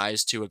with the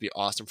size too would be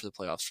awesome for the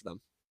playoffs for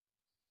them.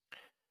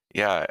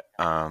 Yeah,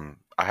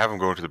 I have them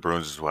going to the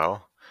Bruins as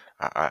well.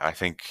 I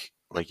think,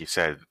 like you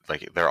said,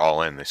 like they're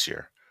all in this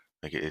year.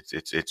 Like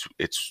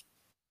it's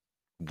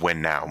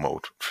win now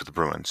mode for the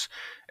Bruins,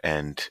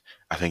 and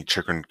I think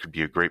Chychrun could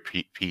be a great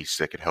piece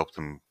that could help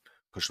them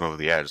push them over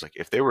the edge. Like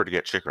if they were to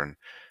get Chychrun,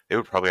 they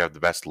would probably have the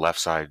best left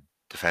side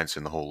defense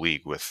in the whole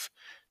league with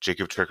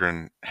Jakob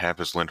Chychrun,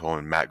 Hampus Lindholm,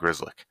 and Matt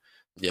Grzelcyk,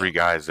 Yeah. three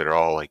guys that are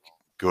all like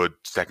good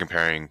second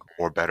pairing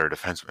or better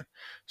defensemen.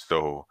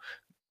 So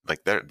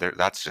like they're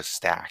that's just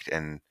stacked.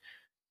 And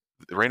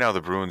right now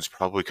the Bruins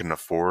probably couldn't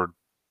afford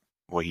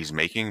what he's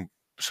making,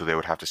 so they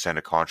would have to send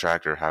a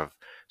contract or have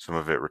some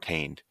of it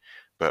retained.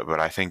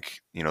 But I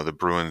think the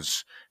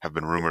Bruins have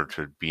been rumored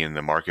to be in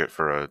the market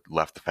for a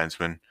left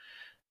defenseman,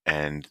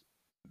 and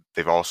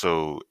they've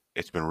also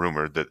it's been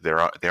rumored that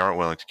they aren't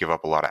willing to give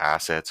up a lot of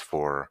assets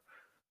for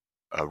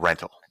a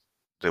rental.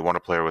 They want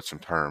a player with some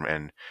term,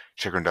 and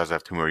Chychrun does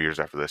have 2 more years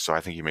after this, so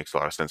I think he makes a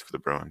lot of sense for the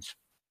Bruins.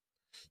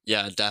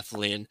 Yeah,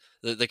 definitely. And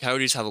the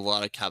Coyotes have a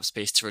lot of cap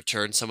space to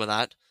return some of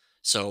that.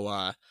 So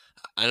I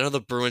know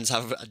the Bruins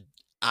have an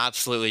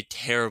absolutely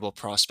terrible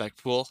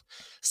prospect pool.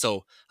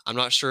 So I'm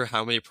not sure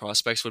how many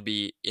prospects would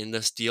be in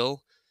this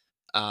deal.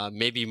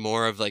 Maybe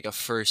more of like a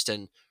first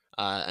and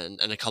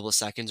a couple of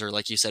seconds, or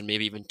like you said,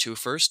 maybe even two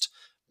first.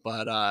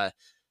 But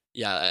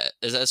yeah,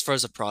 as far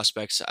as the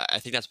prospects, I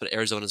think that's what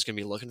Arizona is going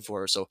to be looking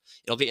for. So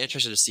it'll be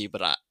interesting to see.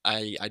 But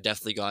I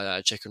definitely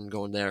got Chicken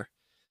going there.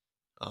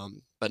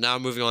 But now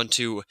moving on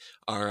to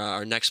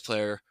our next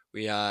player,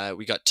 we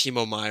got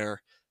Timo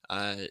Meier.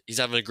 He's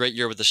having a great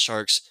year with the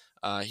Sharks.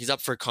 He's up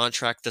for a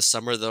contract this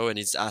summer though, and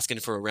he's asking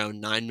for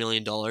around $9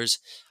 million.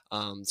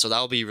 So that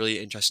will be really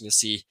interesting to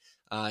see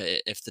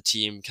if the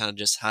team kind of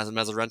just has him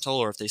as a rental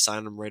or if they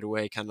sign him right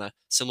away, kind of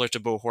similar to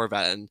Bo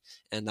Horvat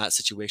and that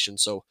situation.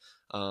 So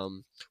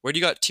where do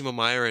you got Timo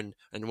Meier,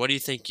 and what do you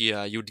think you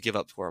would give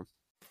up for him?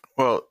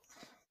 Well,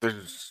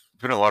 there's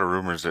been a lot of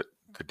rumors that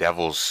the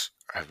Devils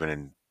have been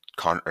in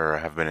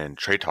have been in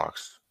trade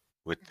talks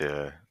with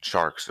the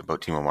Sharks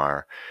about Timo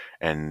Meier,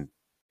 and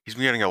he's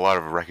been getting a lot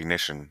of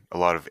recognition, a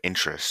lot of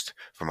interest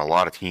from a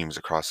lot of teams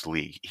across the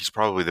league. He's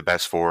probably the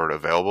best forward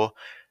available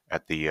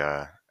at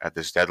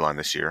this deadline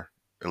this year,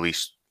 at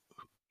least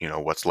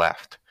what's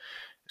left.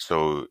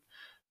 So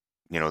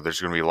there's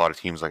going to be a lot of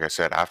teams, like I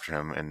said, after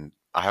him, and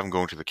I have him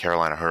going to the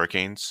Carolina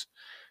Hurricanes.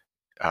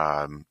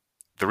 Um,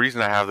 the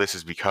reason I have this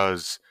is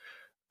because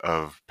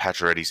of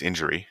Pacioretty's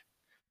injury.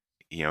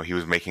 He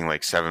was making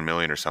like 7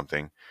 million or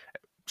something.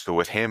 So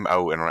with him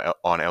out and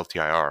on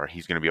LTIR,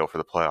 he's going to be out for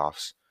the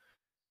playoffs.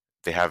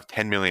 They have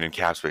 10 million in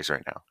cap space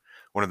right now.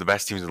 One of the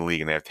best teams in the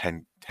league, and they have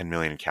 10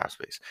 million in cap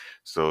space.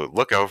 So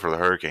look out for the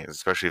Hurricanes,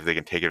 especially if they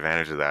can take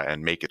advantage of that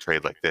and make a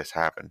trade like this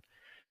happen.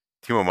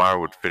 Timo Meier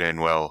would fit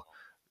in well,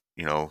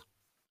 you know,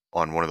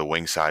 on one of the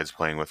wing sides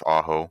playing with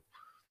Aho.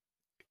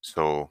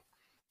 So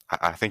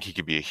I think he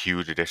could be a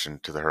huge addition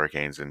to the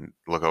Hurricanes, and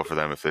look out for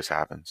them if this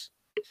happens.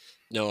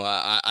 No,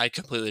 I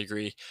completely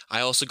agree.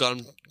 I also got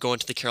him going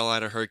to the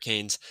Carolina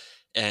Hurricanes,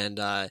 and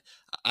I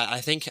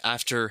think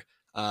after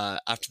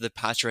the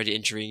Pacioretty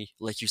injury,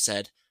 like you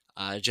said,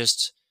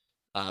 just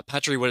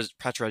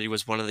Pacioretty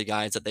was one of the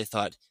guys that they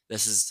thought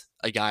this is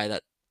a guy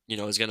that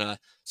is gonna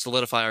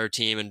solidify our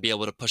team and be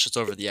able to push us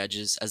over the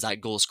edges as that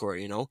goal scorer,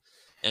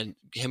 and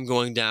him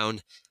going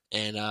down.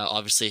 And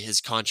obviously his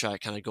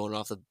contract kind of going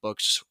off the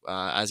books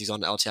as he's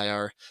on the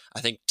LTIR.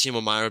 I think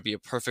Timo Meier would be a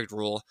perfect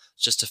role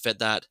just to fit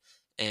that.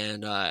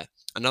 And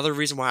another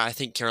reason why I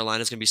think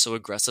Carolina is going to be so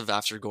aggressive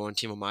after going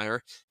Timo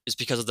Meier is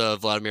because of the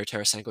Vladimir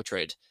Tarasenko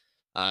trade.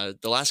 The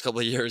last couple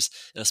of years,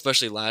 and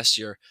especially last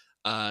year,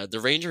 the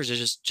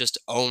Rangers just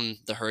own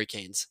the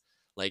Hurricanes.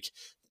 Like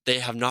they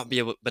have not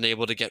been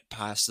able to get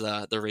past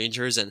the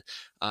Rangers, and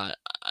I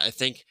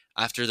think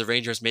after the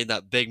Rangers made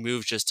that big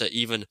move just to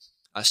even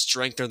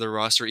strengthen their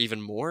roster even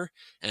more,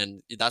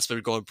 and that's been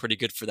going pretty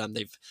good for them.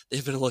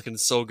 They've been looking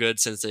so good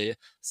since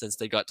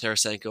they got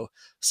Tarasenko.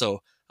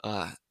 So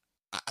uh,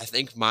 I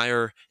think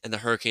Meier and the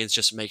Hurricanes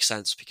just make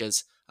sense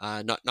because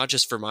not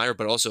just for Meier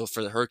but also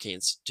for the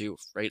Hurricanes too,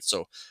 right?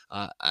 So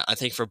I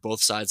think for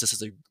both sides this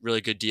is a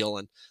really good deal,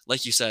 and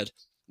like you said,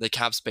 the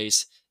cap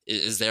space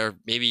is there,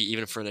 maybe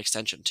even for an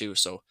extension too.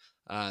 So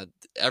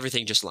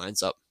everything just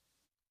lines up.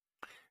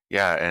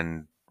 Yeah,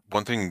 and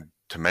one thing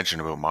to mention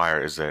about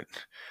Meyer is that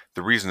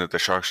the reason that the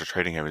Sharks are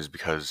trading him is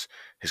because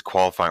his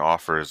qualifying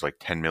offer is like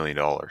 $10 million.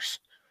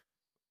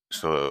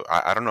 So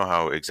I don't know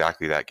how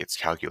exactly that gets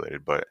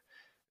calculated, but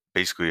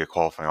basically a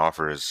qualifying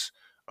offer is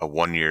a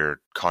 1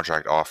 year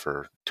contract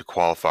offer to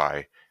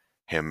qualify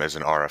him as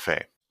an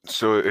RFA.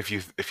 So if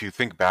you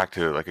think back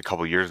to like a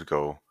couple years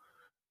ago,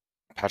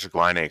 Patrick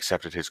Laine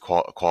accepted his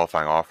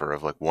qualifying offer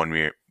of like 1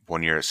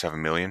 year at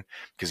 7 million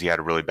because he had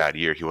a really bad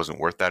year. He wasn't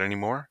worth that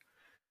anymore.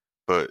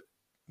 But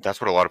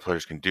that's what a lot of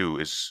players can do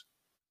is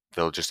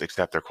they'll just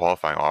accept their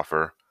qualifying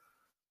offer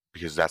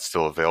because that's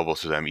still available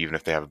to them even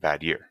if they have a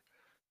bad year.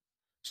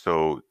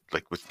 So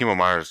like with Timo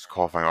Meier's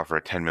qualifying offer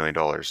at $10 million,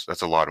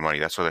 that's a lot of money.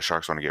 That's why the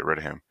Sharks want to get rid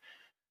of him.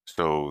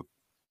 So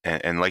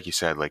and like you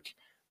said, like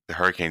the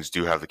Hurricanes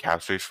do have the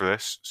cap space for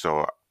this.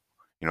 So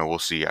we'll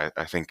see.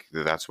 I think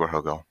that's where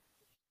he'll go.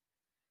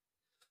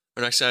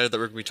 Our next guy that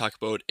we're going to be talking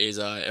about is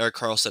Erik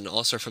Karlsson,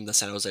 also from the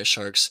San Jose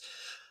Sharks.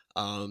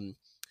 Um,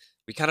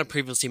 we kind of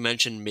previously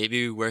mentioned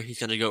maybe where he's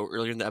going to go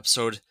earlier in the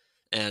episode,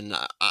 and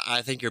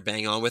I think you're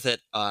bang on with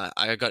it.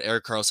 I got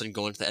Erik Karlsson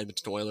going to the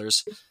Edmonton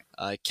Oilers.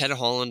 Ken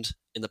Holland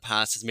in the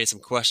past has made some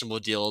questionable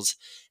deals,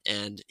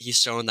 and he's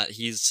shown that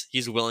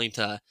he's willing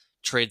to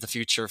trade the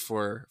future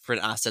for an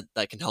asset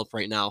that can help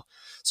right now.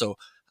 So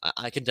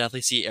I can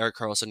definitely see Erik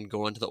Karlsson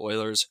going to the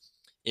Oilers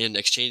in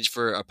exchange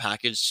for a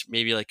package,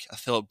 maybe like a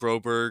Philip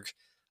Broberg,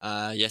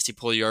 Jesse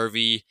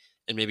Puljujärvi,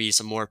 and maybe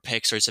some more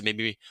picks or some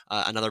maybe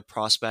another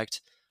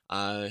prospect.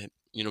 Uh,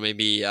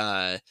 maybe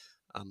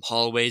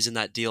Holloway's in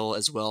that deal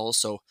as well.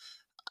 So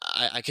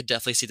I could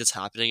definitely see this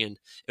happening, and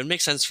it would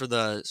make sense for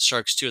the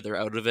Sharks too. They're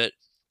out of it.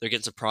 They're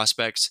getting some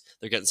prospects.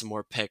 They're getting some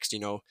more picks.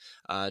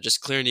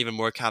 Just clearing even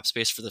more cap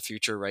space for the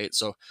future, right?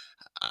 So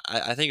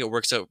I think it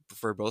works out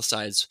for both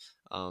sides.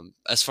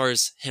 As far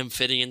as him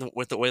fitting in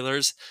with the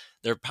Oilers,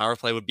 their power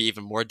play would be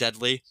even more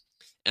deadly,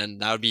 and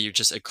that would be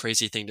just a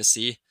crazy thing to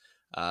see.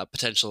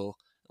 Potential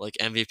like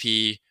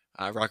MVP,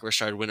 Rocket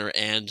Richard winner,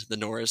 and the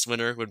Norris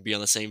winner would be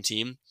on the same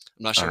team.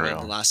 I'm not sure when the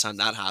Unreal. last time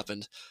that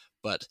happened,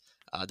 but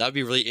that would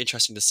be really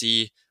interesting to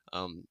see.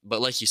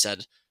 But like you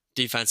said,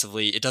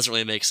 defensively, it doesn't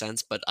really make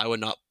sense. But I would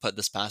not put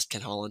this past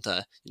Ken Holland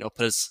to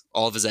put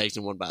all of his eggs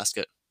in one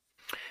basket.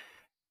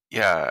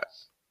 Yeah,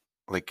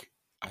 like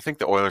I think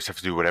the Oilers have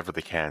to do whatever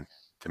they can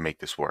to make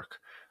this work.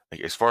 Like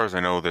as far as I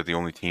know, they're the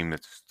only team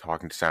that's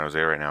talking to San Jose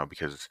right now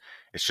because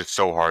it's just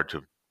so hard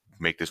to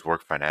make this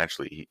work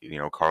financially.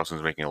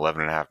 Carlson's making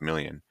 11.5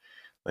 million.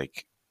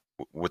 Like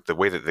with the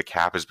way that the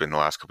cap has been the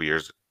last couple of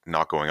years,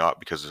 not going up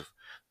because of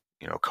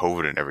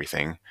COVID and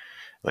everything.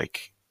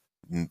 Like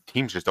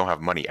teams just don't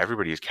have money.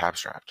 Everybody is cap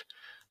strapped.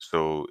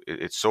 So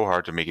it's so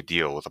hard to make a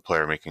deal with a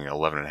player making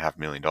 $11.5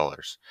 million,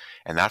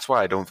 and that's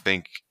why I don't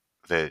think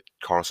that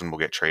Karlsson will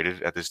get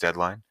traded at this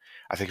deadline.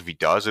 I think if he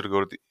does,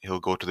 he'll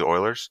go to the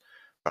Oilers.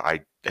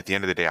 But at the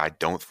end of the day, I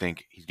don't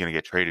think he's going to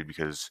get traded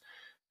because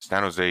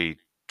San Jose,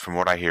 from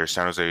what I hear,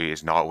 San Jose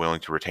is not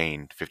willing to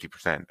retain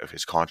 50% of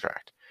his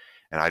contract,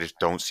 and I just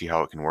don't see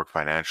how it can work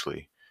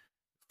financially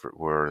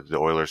where the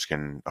Oilers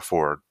can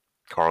afford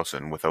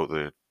Karlsson without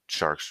the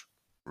Sharks,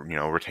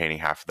 retaining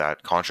half of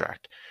that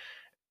contract.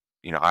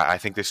 I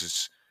think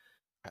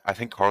I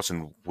think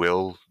Karlsson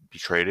will be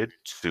traded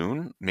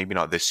soon. Maybe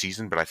not this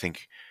season, but I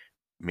think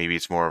maybe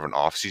it's more of an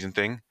off-season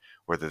thing,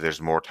 where there's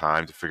more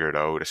time to figure it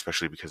out,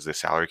 especially because the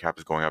salary cap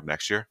is going up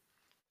next year.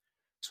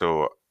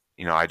 So,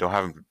 I don't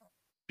have him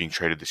being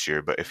traded this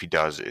year, but if he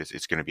does,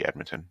 it's going to be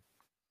Edmonton.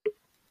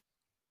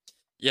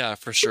 Yeah,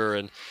 for sure.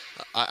 And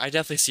I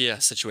definitely see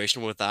a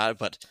situation with that.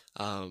 But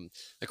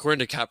according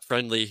to Cap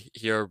Friendly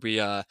here, we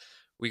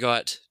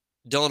got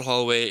Dylan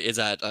Holloway is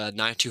at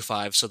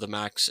 925, so the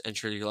max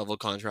entry level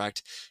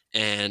contract,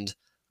 and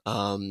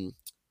um,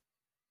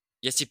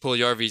 Jesse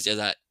Puljujärvi is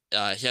at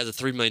he has a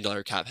 $3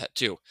 million cap hit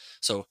too.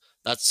 So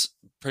that's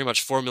pretty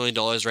much $4 million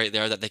right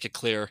there that they could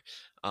clear.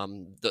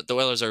 The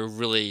Oilers are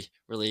really,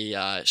 really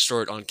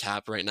short on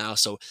cap right now,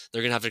 so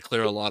they're gonna have to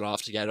clear a lot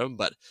off to get him.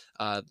 But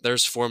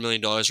there's $4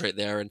 million right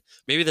there, and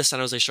maybe the San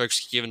Jose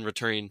Sharks keep even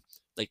returning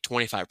like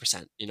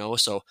 25%.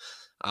 So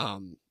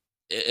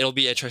it'll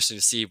be interesting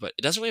to see. But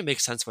it doesn't really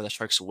make sense why the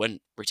Sharks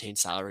wouldn't retain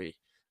salary.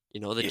 They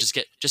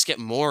Yeah, just get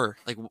more.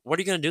 Like, what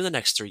are you gonna do the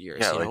next 3 years?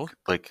 yeah,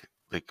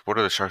 like what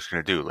are the Sharks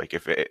going to do? Like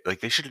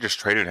like they should have just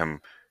traded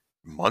him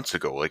months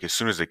ago, like as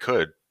soon as they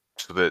could,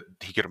 so that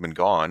he could have been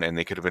gone and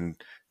they could have been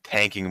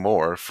tanking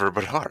more for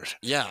Bedard.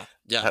 Yeah,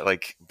 yeah,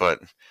 But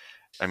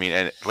I mean,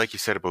 and like you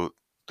said about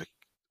the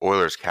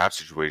Oilers cap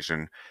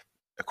situation,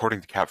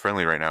 according to Cap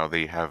Friendly right now,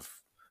 they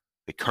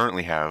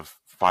currently have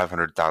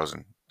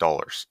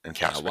 $500,000 in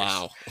cap yeah. space.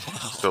 Wow, wow.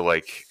 So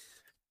like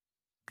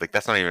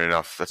that's not even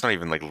enough. That's not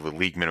even like the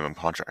league minimum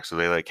contract. So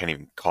they can't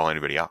even call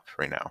anybody up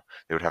right now.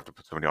 They would have to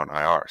put somebody on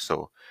IR.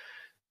 So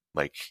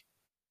like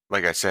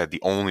like I said,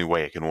 the only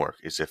way it can work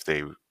is if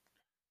they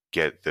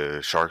get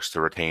the Sharks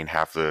to retain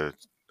half of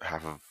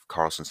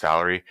Karlsson's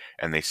salary,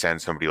 and they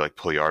send somebody like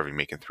Puljujärvi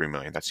making $3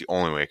 million. That's the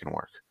only way it can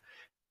work.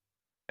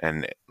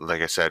 And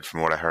like I said,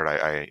 from what I heard,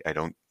 I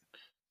don't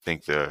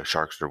think the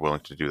Sharks are willing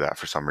to do that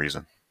for some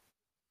reason.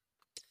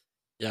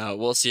 Yeah,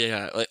 we'll see.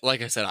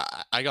 Like I said,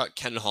 I got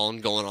Ken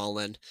Holland going all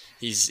in.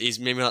 He's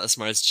maybe not the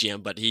smartest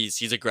GM, but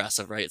he's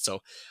aggressive, right?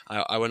 So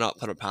I would not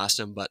put it past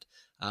him. But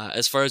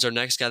as far as our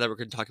next guy that we're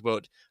going to talk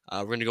about,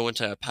 we're going to go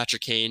into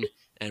Patrick Kane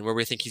and where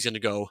we think he's going to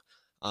go.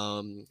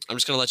 I'm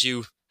just going to let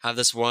you have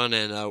this one.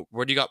 And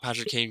where do you got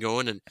Patrick Kane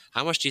going? And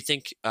how much do you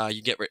think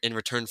you get in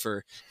return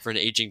for an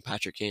aging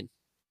Patrick Kane?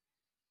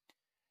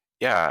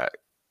 Yeah,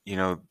 you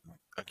know,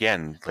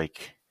 again,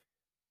 like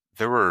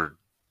there were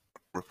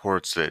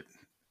reports that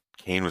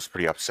Kane was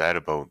pretty upset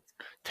about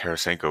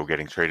Tarasenko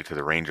getting traded to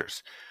the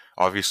Rangers.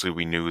 Obviously,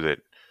 we knew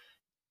that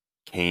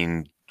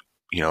Kane,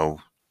 you know,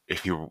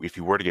 if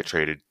he were to get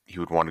traded, he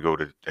would want to go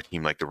to a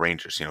team like the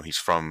Rangers. He's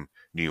from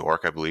New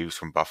York, I believe. He's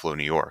from Buffalo,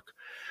 New York.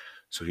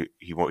 So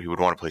he would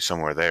want to play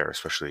somewhere there,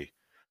 especially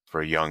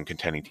for a young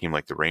contending team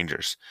like the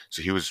Rangers.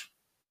 So he was,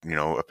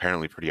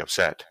 apparently pretty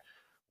upset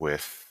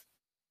with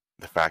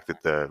the fact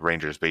that the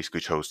Rangers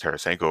basically chose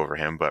Tarasenko over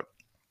him. But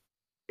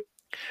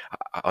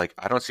I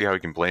don't see how he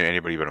can blame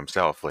anybody but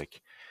himself.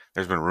 Like,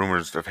 there's been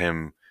rumors of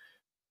him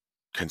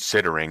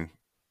considering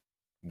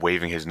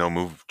waiving his no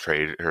move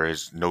trade or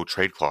his no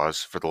trade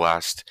clause for the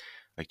last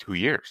like 2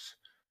 years.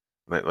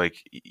 But like,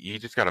 you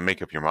just got to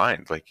make up your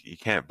mind. Like, you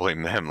can't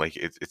blame them. Like,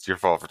 it's your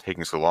fault for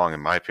taking so long, in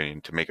my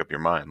opinion, to make up your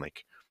mind.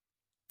 Like,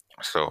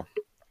 so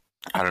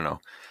I don't know.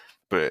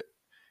 But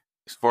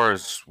as far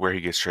as where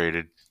he gets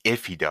traded,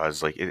 if he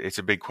does, like, it's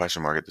a big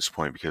question mark at this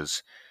point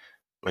because,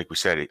 like we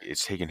said,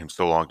 it's taken him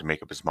so long to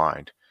make up his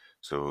mind.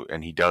 So,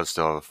 and he does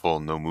still have a full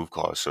no move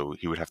clause, so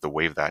he would have to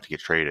waive that to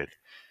get traded.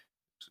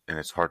 And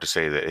it's hard to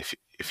say that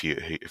if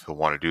he'll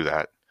want to do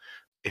that.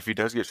 If he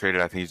does get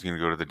traded, I think he's going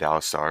to go to the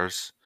Dallas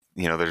Stars.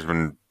 There's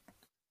been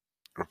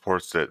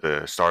reports that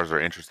the Stars are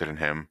interested in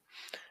him.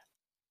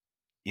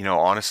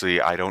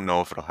 Honestly, I don't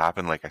know if it'll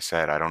happen. Like I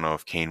said, I don't know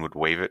if Kane would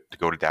waive it to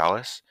go to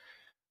Dallas,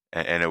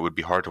 and it would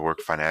be hard to work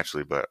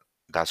financially. But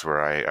that's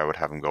where I would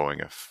have him going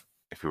if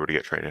he were to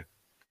get traded.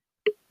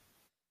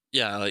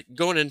 Yeah, like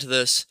going into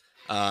this,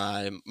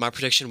 my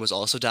prediction was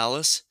also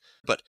Dallas.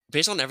 But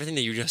based on everything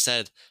that you just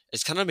said,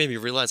 it's kind of made me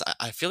realize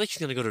I feel like he's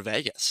going to go to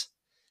Vegas.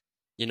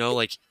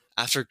 Like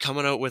after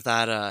coming out with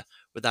that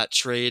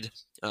trade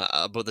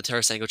about the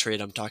Tarasenko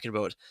trade I'm talking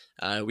about,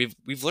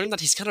 we've learned that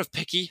he's kind of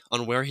picky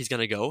on where he's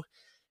going to go,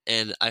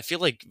 and I feel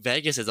like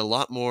Vegas is a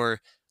lot more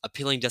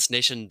appealing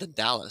destination than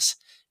Dallas.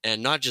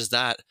 And not just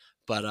that,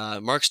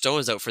 but Mark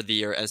Stone is out for the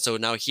year, and so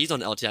now he's on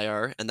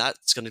LTIR, and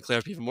that's going to clear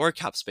up even more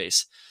cap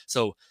space.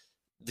 So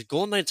the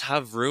Golden Knights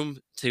have room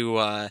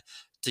to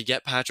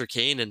get Patrick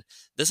Kane, and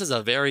this is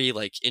a very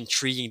like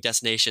intriguing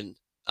destination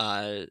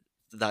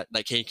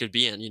that Kane could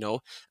be in.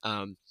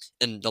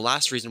 And the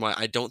last reason why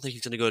I don't think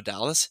he's going to go to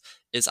Dallas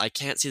is I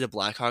can't see the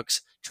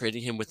Blackhawks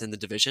trading him within the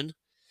division.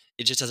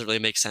 It just doesn't really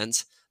make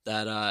sense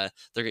that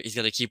he's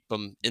going to keep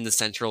him in the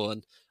Central,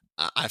 and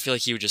I feel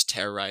like he would just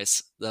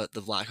terrorize the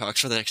Blackhawks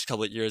for the next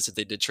couple of years if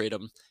they did trade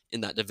him in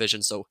that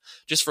division. So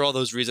just for all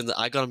those reasons,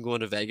 I got him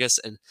going to Vegas,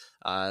 and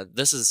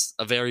this is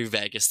a very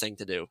Vegas thing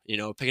to do.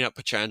 Picking up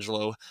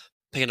Pietrangelo,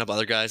 picking up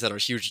other guys that are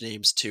huge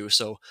names too.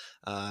 So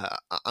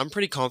I'm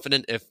pretty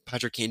confident if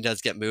Patrick Kane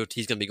does get moved,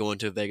 he's going to be going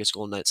to Vegas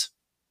Golden Knights.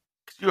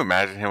 Could you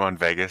imagine him on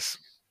Vegas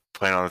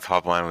playing on the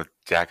top line with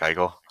Jack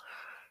Eichel?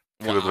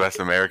 Two of the Wow. best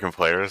American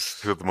players,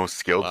 two of the most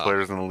skilled Wow.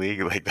 players in the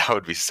league. Like, that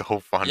would be so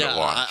fun to Yeah,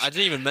 watch. I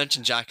didn't even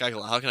mention Jack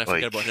Eichel. How can I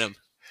forget about him?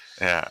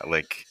 Yeah,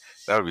 like,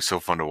 that would be so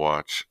fun to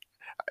watch.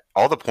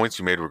 All the points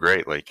you made were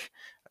great. Like,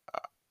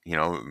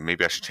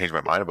 maybe I should change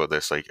my mind about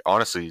this. Like,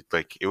 honestly,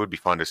 like, it would be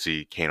fun to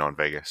see Kane on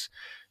Vegas.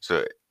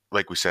 So,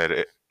 like we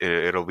said,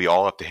 it'll be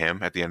all up to him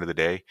at the end of the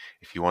day.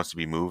 If he wants to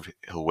be moved,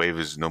 he'll waive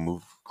his no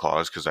move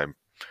clause because I'm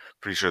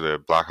pretty sure the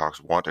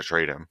Blackhawks want to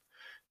trade him,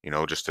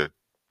 just to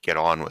get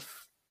on with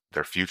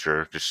their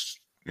future,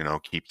 just,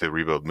 keep the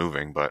rebuild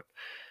moving. But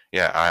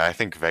yeah, I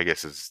think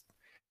Vegas is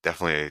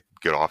definitely a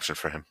good option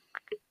for him.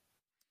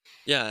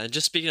 Yeah, and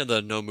just speaking of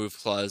the no move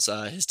clause,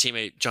 his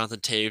teammate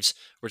Jonathan Taves,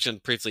 we're just going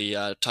to briefly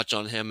touch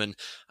on him. And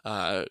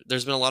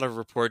there's been a lot of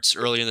reports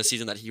early in the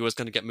season that he was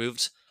going to get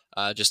moved,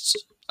 just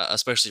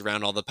especially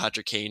around all the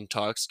Patrick Kane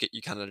talks.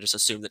 You kind of just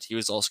assume that he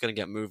was also going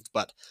to get moved.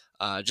 But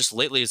just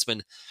lately, it's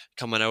been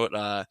coming out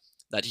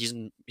that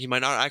he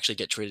might not actually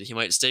get traded. He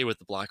might stay with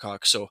the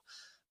Blackhawks. So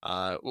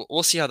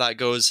we'll see how that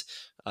goes.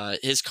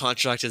 His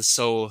contract is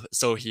so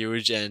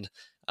huge, and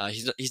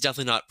he's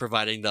definitely not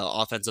providing the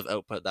offensive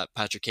output that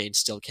Patrick Kane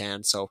still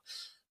can. So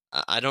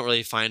I don't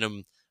really find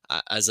him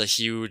as a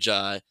huge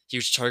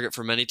target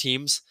for many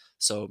teams.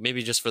 So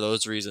maybe just for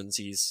those reasons,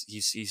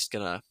 he's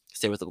gonna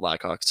stay with the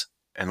Blackhawks.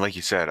 And like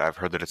you said, I've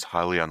heard that it's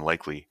highly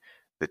unlikely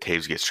that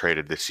Taves gets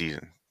traded this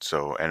season.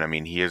 So, and I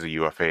mean, he is a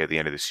UFA at the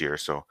end of this year.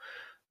 So,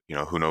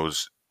 who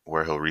knows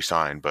where he'll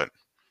resign. But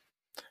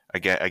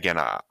again,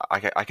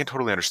 I can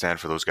totally understand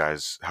for those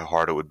guys how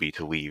hard it would be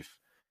to leave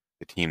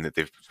the team that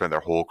they've spent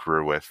their whole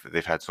career with, that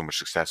they've had so much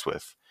success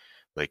with,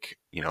 like,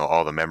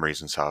 all the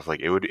memories and stuff. Like,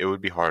 it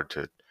would be hard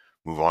to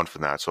move on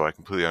from that. So I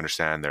completely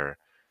understand their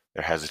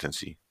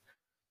hesitancy.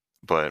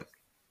 But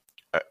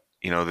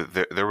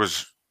there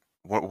was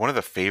one of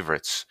the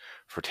favorites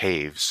for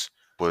Taves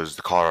was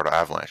the Colorado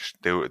Avalanche.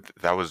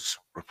 That was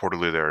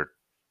reportedly their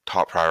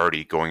top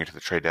priority going into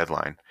the trade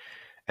deadline.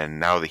 And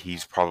now that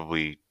he's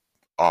probably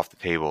off the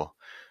table,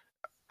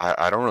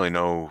 I don't really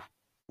know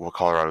what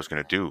Colorado's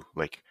going to do.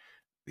 Like,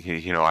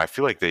 I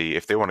feel like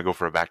if they want to go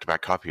for a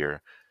back-to-back cup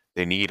here,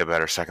 they need a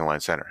better second line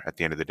center at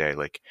the end of the day.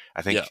 Like, I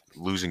Yeah. think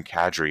losing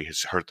Kadri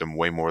has hurt them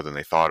way more than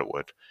they thought it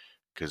would,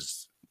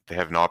 because they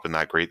have not been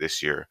that great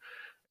this year.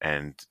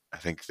 And I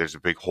think there's a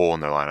big hole in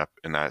their lineup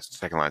in that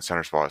second line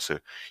center spot. So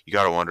you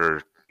got to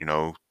wonder,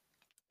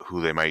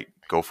 who they might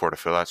go for to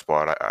fill that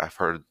spot. I've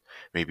heard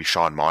maybe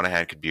Sean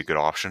Monahan could be a good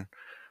option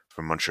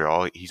from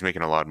Montreal. He's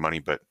making a lot of money,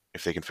 but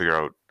if they can figure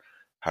out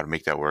how to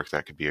make that work,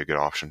 that could be a good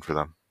option for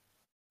them.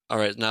 All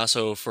right, now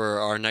so for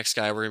our next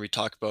guy, we're gonna be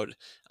talking about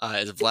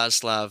is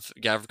Vladislav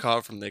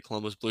Gavrikov from the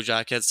Columbus Blue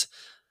Jackets.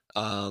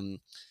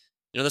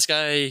 This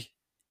guy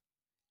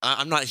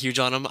I'm not huge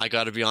on him. I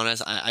got to be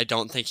honest. I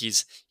don't think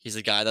he's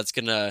a guy that's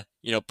gonna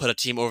put a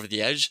team over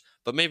the edge.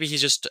 But maybe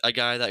he's just a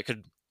guy that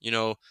could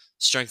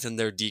strengthen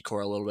their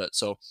decor a little bit.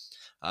 So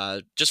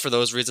just for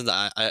those reasons,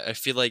 I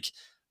feel like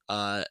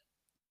uh,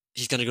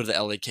 he's gonna go to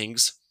the LA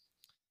Kings.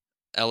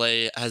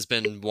 LA has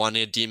been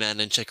wanting a D-man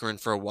and Chychrun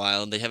for a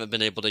while, and they haven't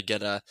been able to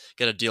get a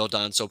deal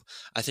done. So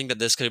I think that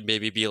this could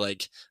maybe be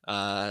like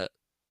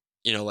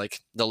like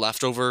the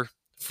leftover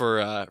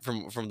for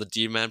from the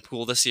D-man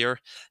pool this year,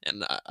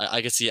 and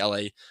I could see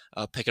LA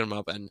picking him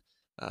up, and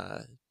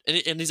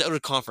he's out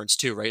of conference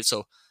too, right?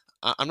 So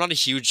I'm not a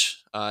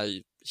huge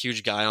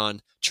guy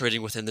on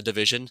trading within the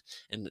division,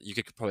 and you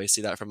could probably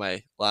see that from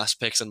my last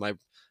picks and my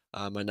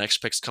next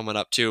picks coming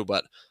up too.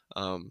 But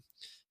um,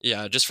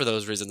 yeah, just for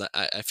those reasons,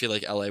 I feel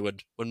like LA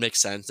would make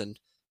sense, and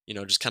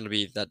just kind of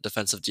be that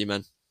defensive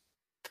D-man.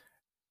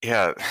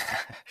 Yeah,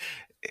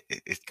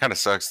 it kind of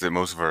sucks that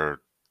most of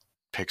our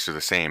picks are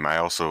the same. I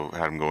also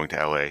had him going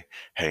to LA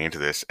heading into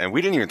this, and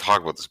we didn't even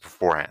talk about this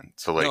beforehand.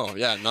 So No,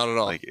 yeah, not at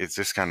all. like it's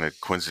just kind of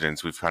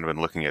coincidence. We've kind of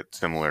been looking at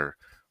similar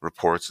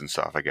reports and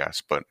stuff, I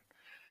guess. But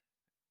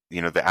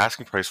the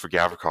asking price for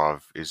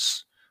Gavrikov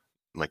is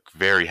like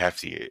very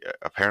hefty.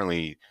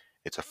 Apparently,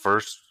 it's a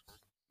first,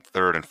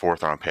 third, and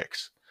fourth round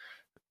picks,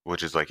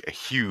 which is like a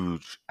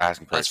huge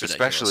asking That's price,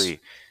 ridiculous. especially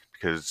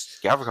because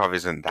Gavrikov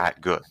isn't that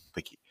good.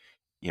 Like,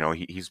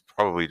 he's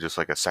probably just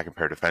like a second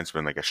pair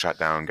defenseman, like a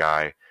shutdown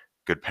guy,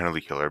 good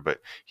penalty killer, but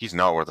he's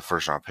not worth a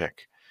first round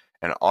pick.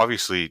 And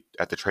obviously,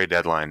 at the trade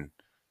deadline,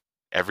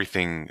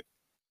 everything,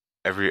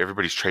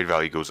 everybody's trade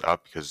value goes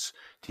up because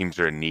teams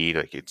are in need.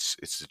 Like it's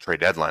the trade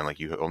deadline. Like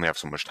you only have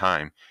so much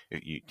time.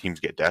 Teams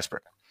get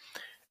desperate,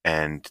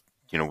 and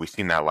we've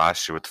seen that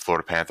last year with the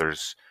Florida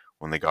Panthers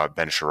when they got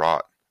Ben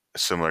Sherratt, a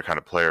similar kind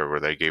of player where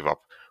they gave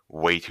up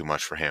way too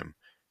much for him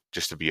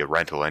just to be a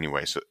rental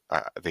anyway. So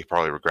they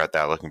probably regret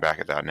that looking back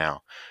at that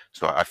now.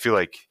 So I feel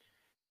like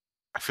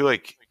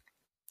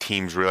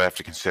teams really have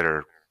to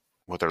consider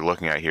what they're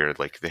looking at here.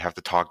 Like they have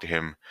to talk to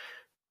him,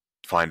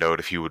 find out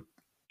if he would,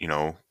 you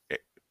know, eh,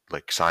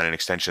 like sign an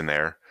extension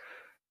there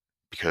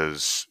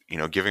because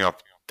giving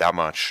up that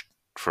much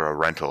for a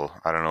rental,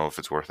 I don't know if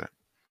it's worth it.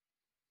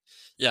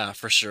 Yeah,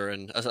 for sure,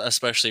 and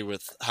especially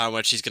with how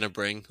much he's going to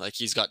bring. Like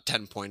he's got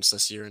 10 points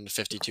this year in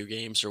 52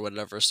 games or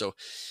whatever. So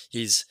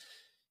he's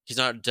he's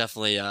not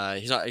definitely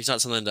he's not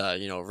something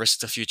to risk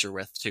the future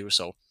with too.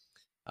 So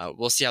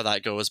we'll see how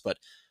that goes. But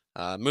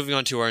moving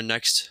on to our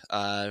next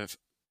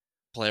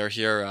player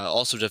here,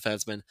 also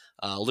defenseman,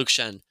 Luke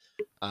Shen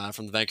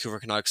from the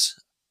Vancouver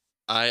Canucks.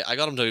 I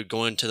got him to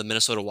go into the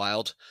Minnesota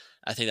Wild.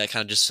 I think that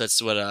kind of just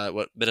fits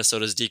what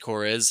Minnesota's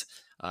decor is.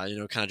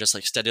 Kind of just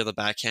like steady on the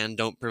backhand,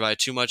 don't provide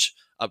too much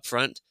up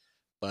front.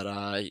 But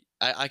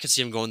I could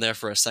see him going there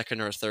for a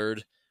second or a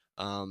third,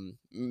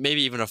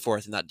 maybe even a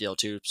fourth in that deal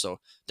too. So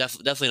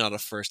definitely not a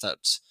first.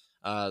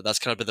 That's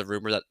kind of been the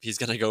rumor that he's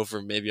going to go for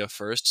maybe a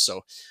first.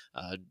 So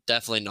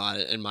definitely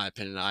not, in my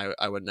opinion.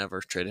 I would never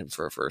trade him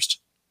for a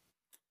first.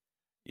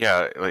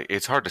 Yeah, like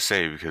it's hard to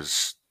say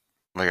because,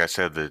 like I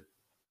said, the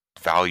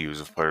values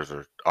of players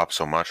are up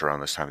so much around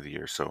this time of the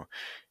year. So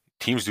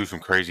teams do some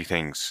crazy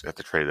things at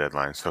the trade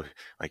deadline. So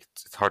like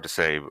it's hard to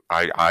say.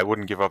 I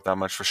wouldn't give up that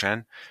much for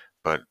Shen,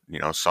 but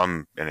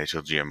some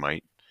NHL GM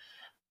might.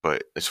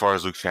 But as far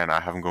as Luke Shen, I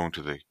have him going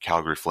to the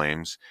Calgary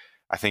Flames.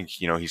 I think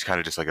he's kind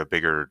of just like a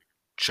bigger,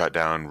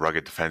 shutdown,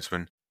 rugged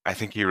defenseman. I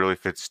think he really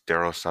fits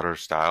Daryl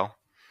Sutter's style,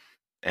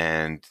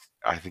 and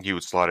I think he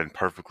would slot in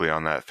perfectly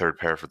on that third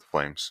pair for the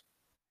Flames.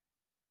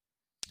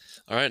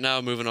 All right,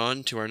 now moving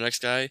on to our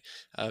next guy.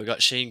 We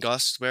got Shane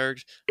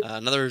Gostisbehere,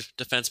 another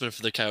defenseman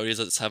for the Coyotes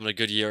that's having a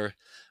good year.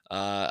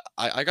 I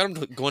got him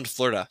going to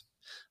Florida.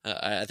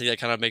 I think that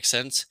kind of makes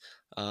sense.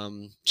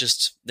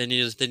 Just they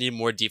need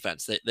more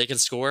defense. They can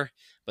score,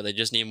 but they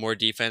just need more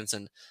defense.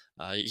 And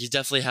he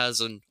definitely has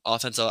an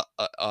offensive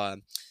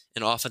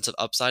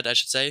upside, I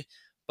should say.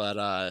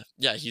 But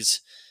yeah,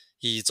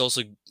 he's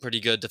also pretty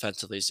good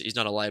defensively. He's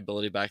not a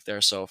liability back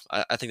there, so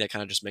I think that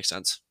kind of just makes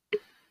sense.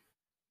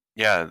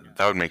 Yeah,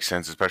 that would make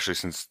sense, especially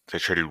since they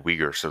traded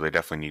Uyghur, so they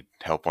definitely need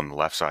help on the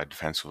left side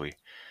defensively.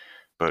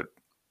 But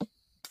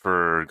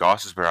for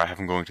Gostisbehere, I have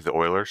him going to the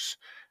Oilers,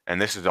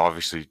 and this is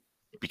obviously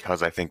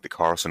because I think that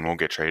Karlsson won't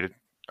get traded.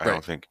 I Right.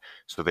 don't think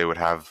so. They would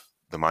have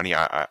the money.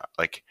 I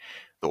like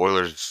the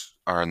Oilers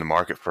are in the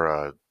market for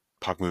a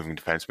puck moving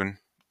defenseman.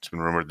 It's been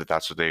rumored that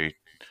that's what they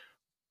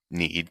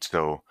need.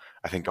 So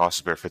I think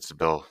Gostisbehere fits the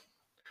bill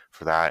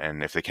for that.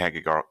 And if they can't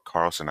get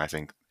Karlsson, I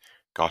think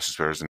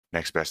Gostisbehere is the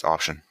next best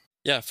option.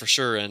 Yeah, for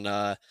sure. And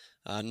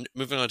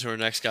moving on to our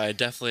next guy,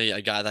 definitely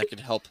a guy that could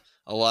help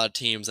a lot of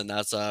teams, and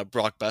that's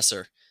Brock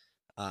Besser.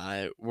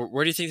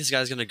 Where do you think this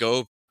guy's going to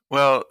go?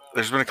 Well,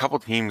 there's been a couple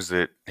teams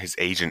that his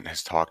agent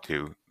has talked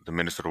to, the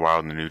Minnesota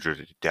Wild and the New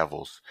Jersey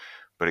Devils,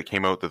 but it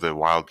came out that the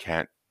Wild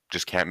can't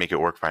make it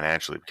work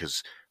financially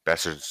because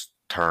Besser's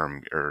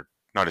term, or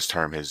not his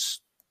term,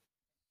 his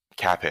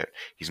cap hit.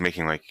 He's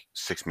making like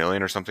 6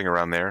 million or something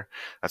around there.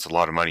 That's a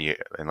lot of money,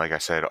 and like I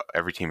said,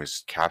 every team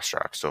is cap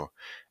strapped, so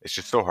it's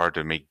just so hard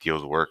to make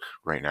deals work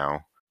right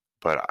now.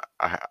 but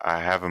I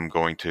have him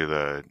going to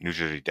the New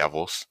Jersey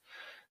Devils.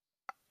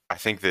 I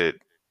think that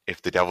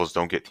if the Devils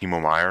don't get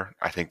Timo Meier,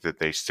 I think that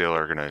they still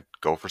are going to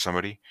go for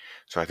somebody.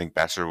 So I think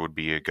Besser would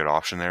be a good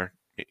option there.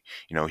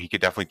 He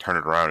could definitely turn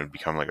it around and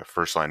become like a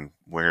first line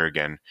winger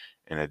again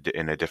in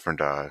a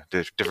different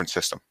different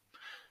system.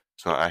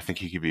 So I think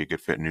he could be a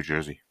good fit in New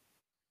Jersey.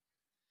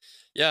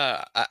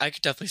 Yeah, I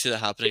could definitely see that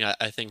happening.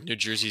 I think New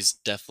Jersey's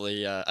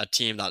definitely a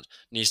team that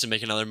needs to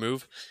make another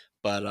move,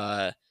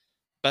 but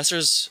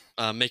Besser's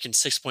making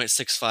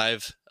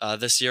 6.65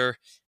 this year,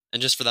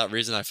 and just for that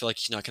reason, I feel like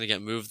he's not going to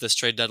get moved this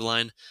trade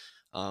deadline.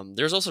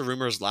 There's also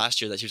rumors last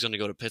year that he was going to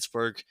go to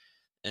Pittsburgh,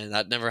 and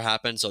that never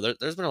happened. So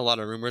there's been a lot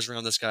of rumors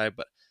around this guy,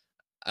 but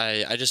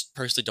I just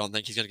personally don't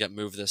think he's going to get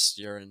moved this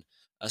year, and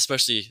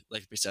especially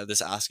like we said, this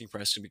asking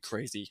price is going to be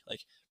crazy.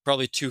 Like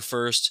probably two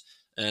first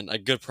and a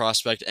good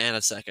prospect and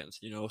a second.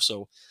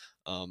 So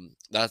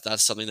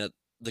that's something that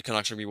the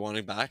Canucks are going to be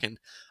wanting back, and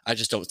I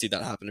just don't see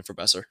that happening for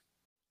Besser.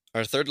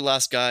 Our third to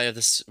last guy of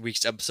this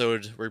week's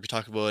episode we're going to be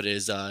talking about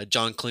is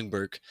John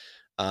Klingberg.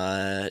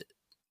 Uh,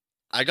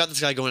 I got this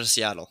guy going to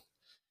Seattle.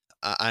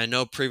 I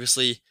know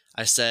previously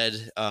I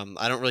said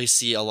I don't really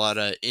see a lot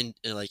of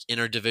like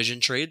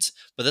inter-division trades,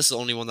 but this is the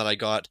only one that I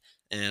got,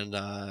 and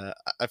I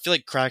feel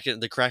like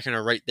the Kraken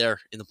are right there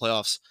in the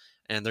playoffs,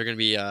 and they're going to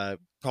be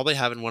probably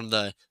having one of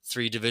the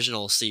three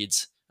divisional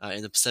seeds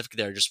in the Pacific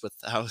there, just with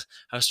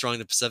how strong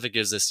the Pacific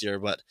is this year.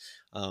 But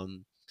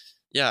um,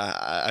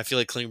 yeah, I feel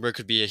like Klingberg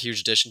could be a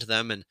huge addition to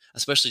them, and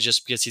especially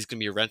just because he's going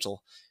to be a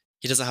rental.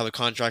 He doesn't have a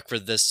contract for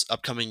this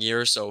upcoming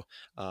year, so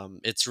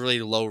it's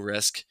really low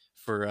risk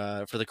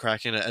for the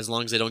Kraken as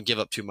long as they don't give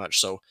up too much.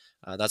 So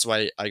that's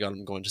why I got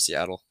him going to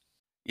Seattle.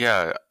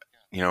 Yeah,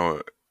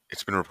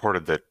 it's been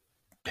reported that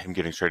him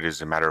getting traded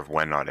is a matter of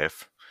when, not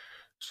if.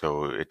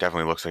 So it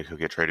definitely looks like he'll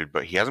get traded,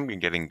 but he hasn't been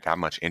getting that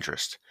much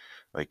interest.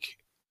 Like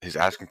his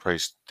asking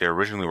price, they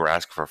originally were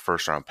asking for a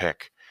first round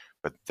pick,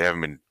 but they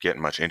haven't been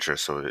getting much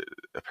interest. So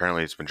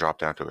apparently it's been dropped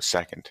down to a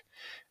second.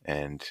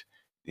 And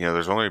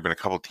there's only been a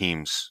couple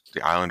teams,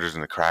 the Islanders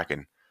and the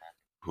Kraken,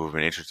 who have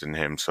been interested in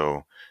him.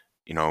 So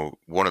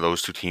one of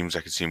those two teams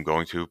I could see him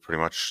going to.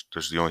 Pretty much,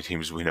 those are the only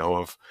teams we know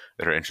of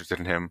that are interested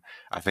in him.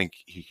 I think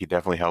he could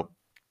definitely help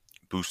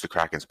boost the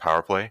Kraken's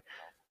power play.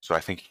 So I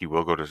think he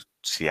will go to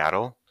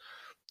Seattle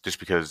just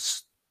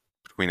because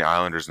between the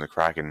Islanders and the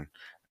Kraken,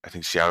 I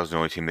think Seattle's the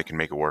only team that can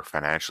make it work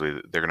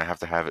financially. They're going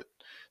to have it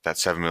that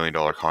 $7 million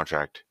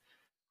contract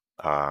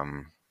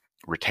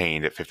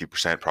retained at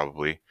 50%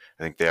 probably.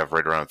 I think they have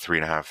right around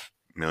 3.5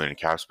 million in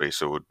cap space,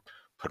 so it would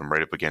put them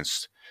right up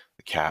against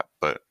the cap.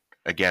 But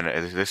again,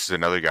 this is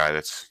another guy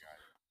that's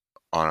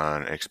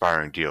on an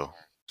expiring deal.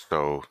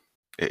 So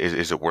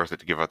is it worth it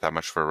to give out that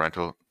much for a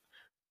rental?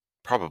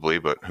 Probably,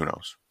 but who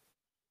knows?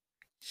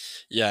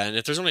 Yeah, and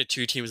if there's only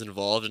two teams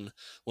involved, and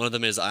one of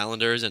them is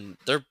Islanders, and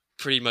they're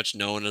pretty much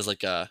known as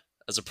like a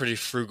pretty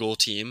frugal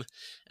team,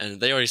 and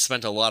they already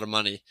spent a lot of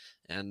money,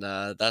 and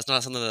that's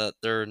not something that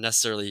they're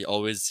necessarily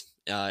always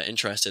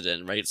interested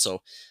in, right?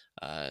 So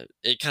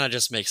it kind of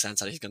just makes sense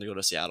that he's going to go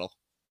to Seattle.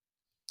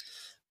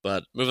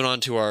 But moving on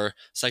to our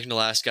second to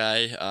last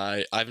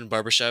guy, Ivan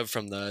Barbashev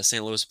from the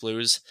St. Louis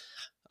Blues.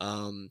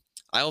 Um,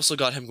 I also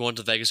got him going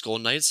to Vegas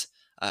Golden Knights.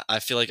 I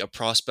feel like a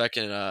prospect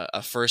and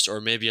a first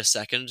or maybe a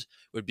second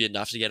would be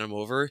enough to get him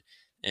over.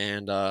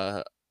 And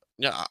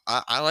yeah,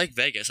 I like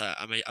Vegas.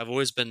 I mean, I've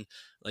always been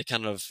like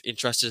kind of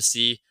interested to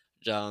see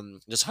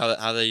just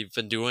how they've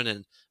been doing,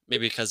 and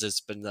maybe because it's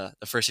been the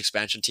first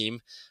expansion team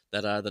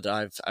that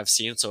I've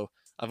seen. So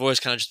I've always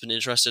kind of just been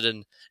interested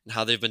in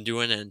how they've been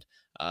doing, and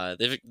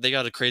they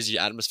got a crazy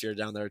atmosphere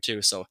down there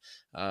too. So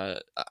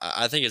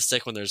I think it's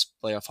sick when there's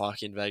playoff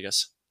hockey in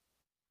Vegas.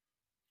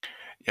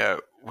 Yeah,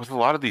 with a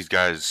lot of these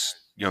guys,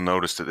 you'll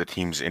notice that the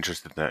teams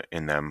interested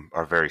in them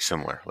are very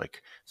similar.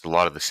 Like it's a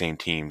lot of the same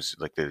teams,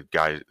 like the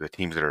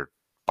teams that are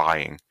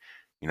buying,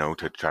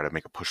 to try to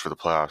make a push for the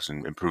playoffs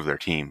and improve their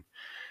team.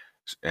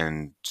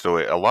 And so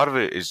a lot of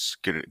it is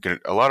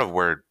a lot of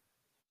where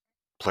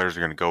players are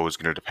going to go is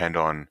going to depend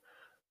on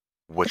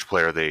which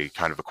player they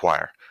kind of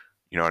acquire.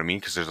 You know what I mean?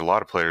 Because there's a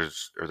lot of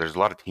players, or there's a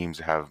lot of teams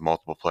that have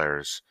multiple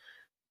players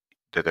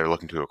that they're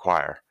looking to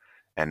acquire,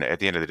 and at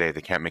the end of the day,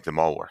 they can't make them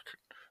all work.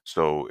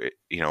 So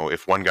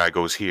if one guy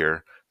goes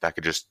here, that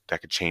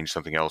could change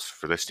something else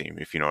for this team,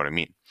 if you know what I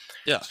mean.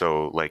 Yeah.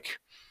 So like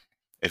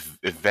if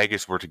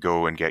Vegas were to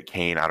go and get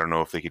Kane, I don't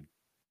know if they could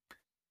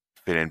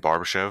fit in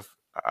Barbashev.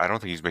 I don't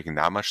think he's making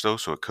that much though,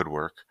 so it could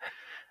work.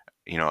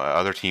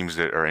 Other teams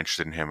that are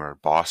interested in him are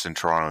Boston,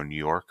 Toronto, and New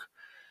York.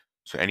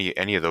 So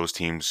any of those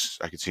teams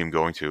I could see him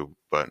going to,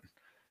 but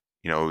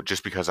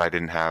just because I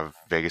didn't have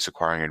Vegas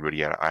acquiring anybody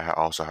yet, I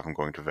also have him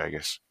going to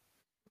Vegas.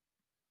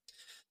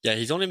 Yeah,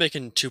 he's only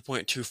making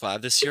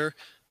 2.25 this year,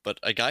 but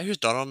a guy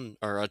who's not on,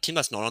 or a team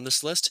that's not on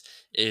this list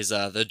is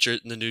the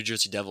New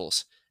Jersey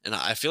Devils, and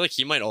I feel like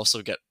he might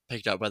also get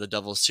picked out by the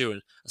Devils too,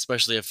 and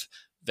especially if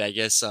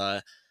Vegas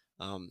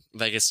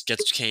Vegas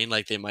gets Kane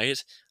like they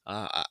might.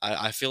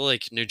 I feel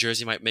like New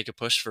Jersey might make a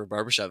push for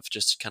Barbashev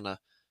just to kind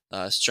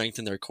of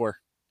strengthen their core.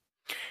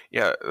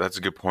 Yeah, that's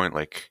a good point.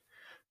 Like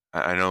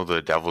I know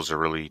the Devils are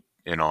really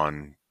in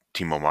on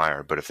Timo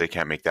Meier, but if they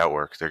can't make that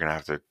work, they're going to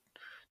have to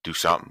do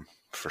something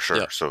for sure.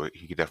 Yep. So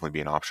he could definitely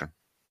be an option.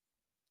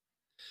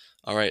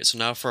 All right, so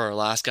now for our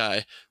last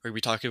guy, we're gonna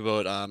be talking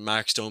about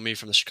Max Domi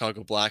from the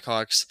Chicago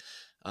Blackhawks.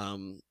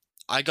 Um,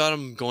 I got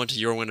him going to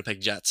your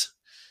Winnipeg Jets.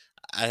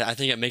 I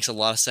think it makes a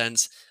lot of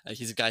sense.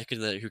 He's a guy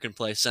who can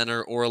play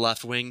center or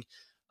left wing.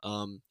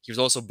 He was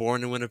also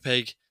born in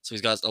Winnipeg, so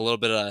he's got a little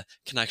bit of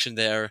connection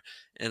there.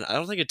 And I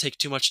don't think it'd take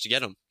too much to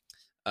get him.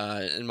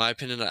 In my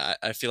opinion,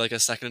 I feel like a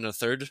second and a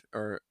third,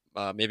 or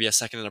maybe a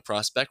second and a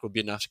prospect would be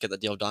enough to get the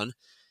deal done.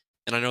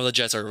 And I know the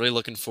Jets are really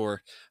looking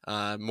for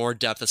more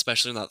depth,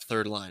 especially in that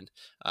third line.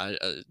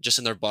 Just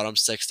in their bottom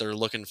six, they're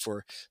looking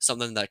for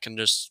something that can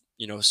just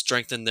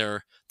strengthen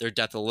their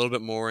depth a little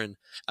bit more. And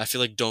I feel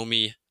like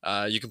Domi,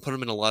 you can put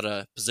him in a lot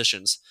of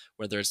positions,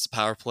 whether it's the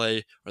power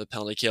play or the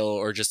penalty kill,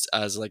 or just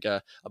as like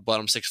a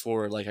bottom six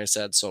forward, like I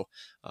said. So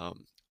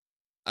um,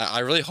 I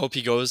really hope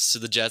he goes to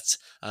the Jets.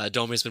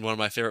 Domi's been one of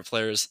my favorite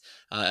players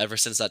ever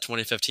since that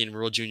 2015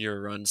 World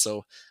Junior run.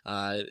 So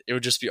it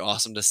would just be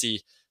awesome to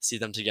see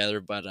them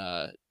together. But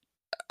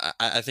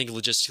I think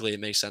logistically it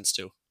makes sense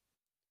too.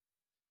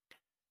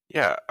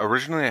 Yeah,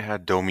 originally I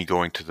had Domi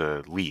going to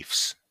the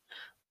Leafs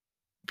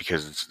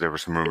because there were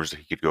some rumors that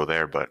he could go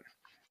there, but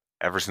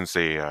ever since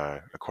they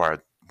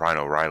acquired Ryan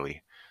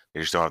O'Reilly, they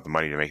just don't have the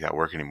money to make that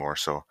work anymore.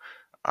 So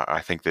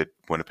I think that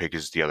Winnipeg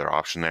is the other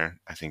option there.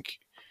 I think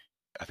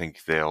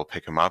they'll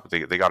pick him up. They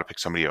got to pick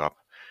somebody up.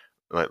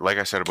 Like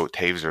I said about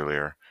Taves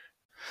earlier,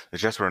 the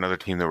Jets were another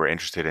team that were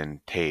interested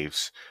in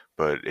Taves,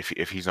 but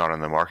if he's not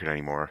on the market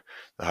anymore,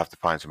 they'll have to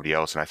find somebody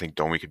else. And I think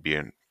Domi could be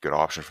a good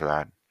option for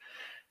that.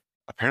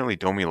 Apparently,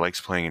 Domi likes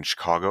playing in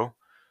Chicago,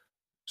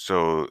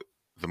 so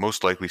the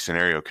most likely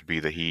scenario could be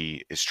that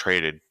he is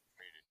traded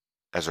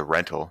as a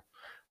rental.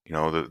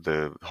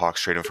 The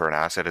Hawks trade him for an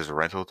asset as a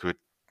rental to a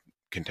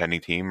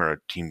contending team or a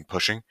team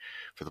pushing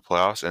for the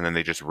playoffs, and then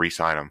they just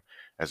re-sign him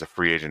as a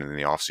free agent in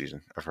the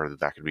offseason. I've heard that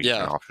that could be an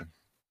Yeah. option.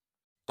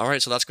 All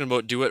right, so that's going to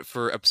about do it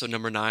for episode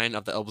number 9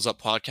 of the Elbows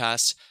Up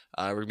podcast.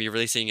 We're going to be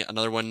releasing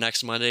another one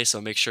next Monday, so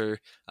make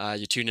sure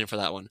you tune in for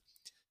that one.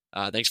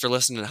 Thanks for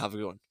listening and have a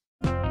good one.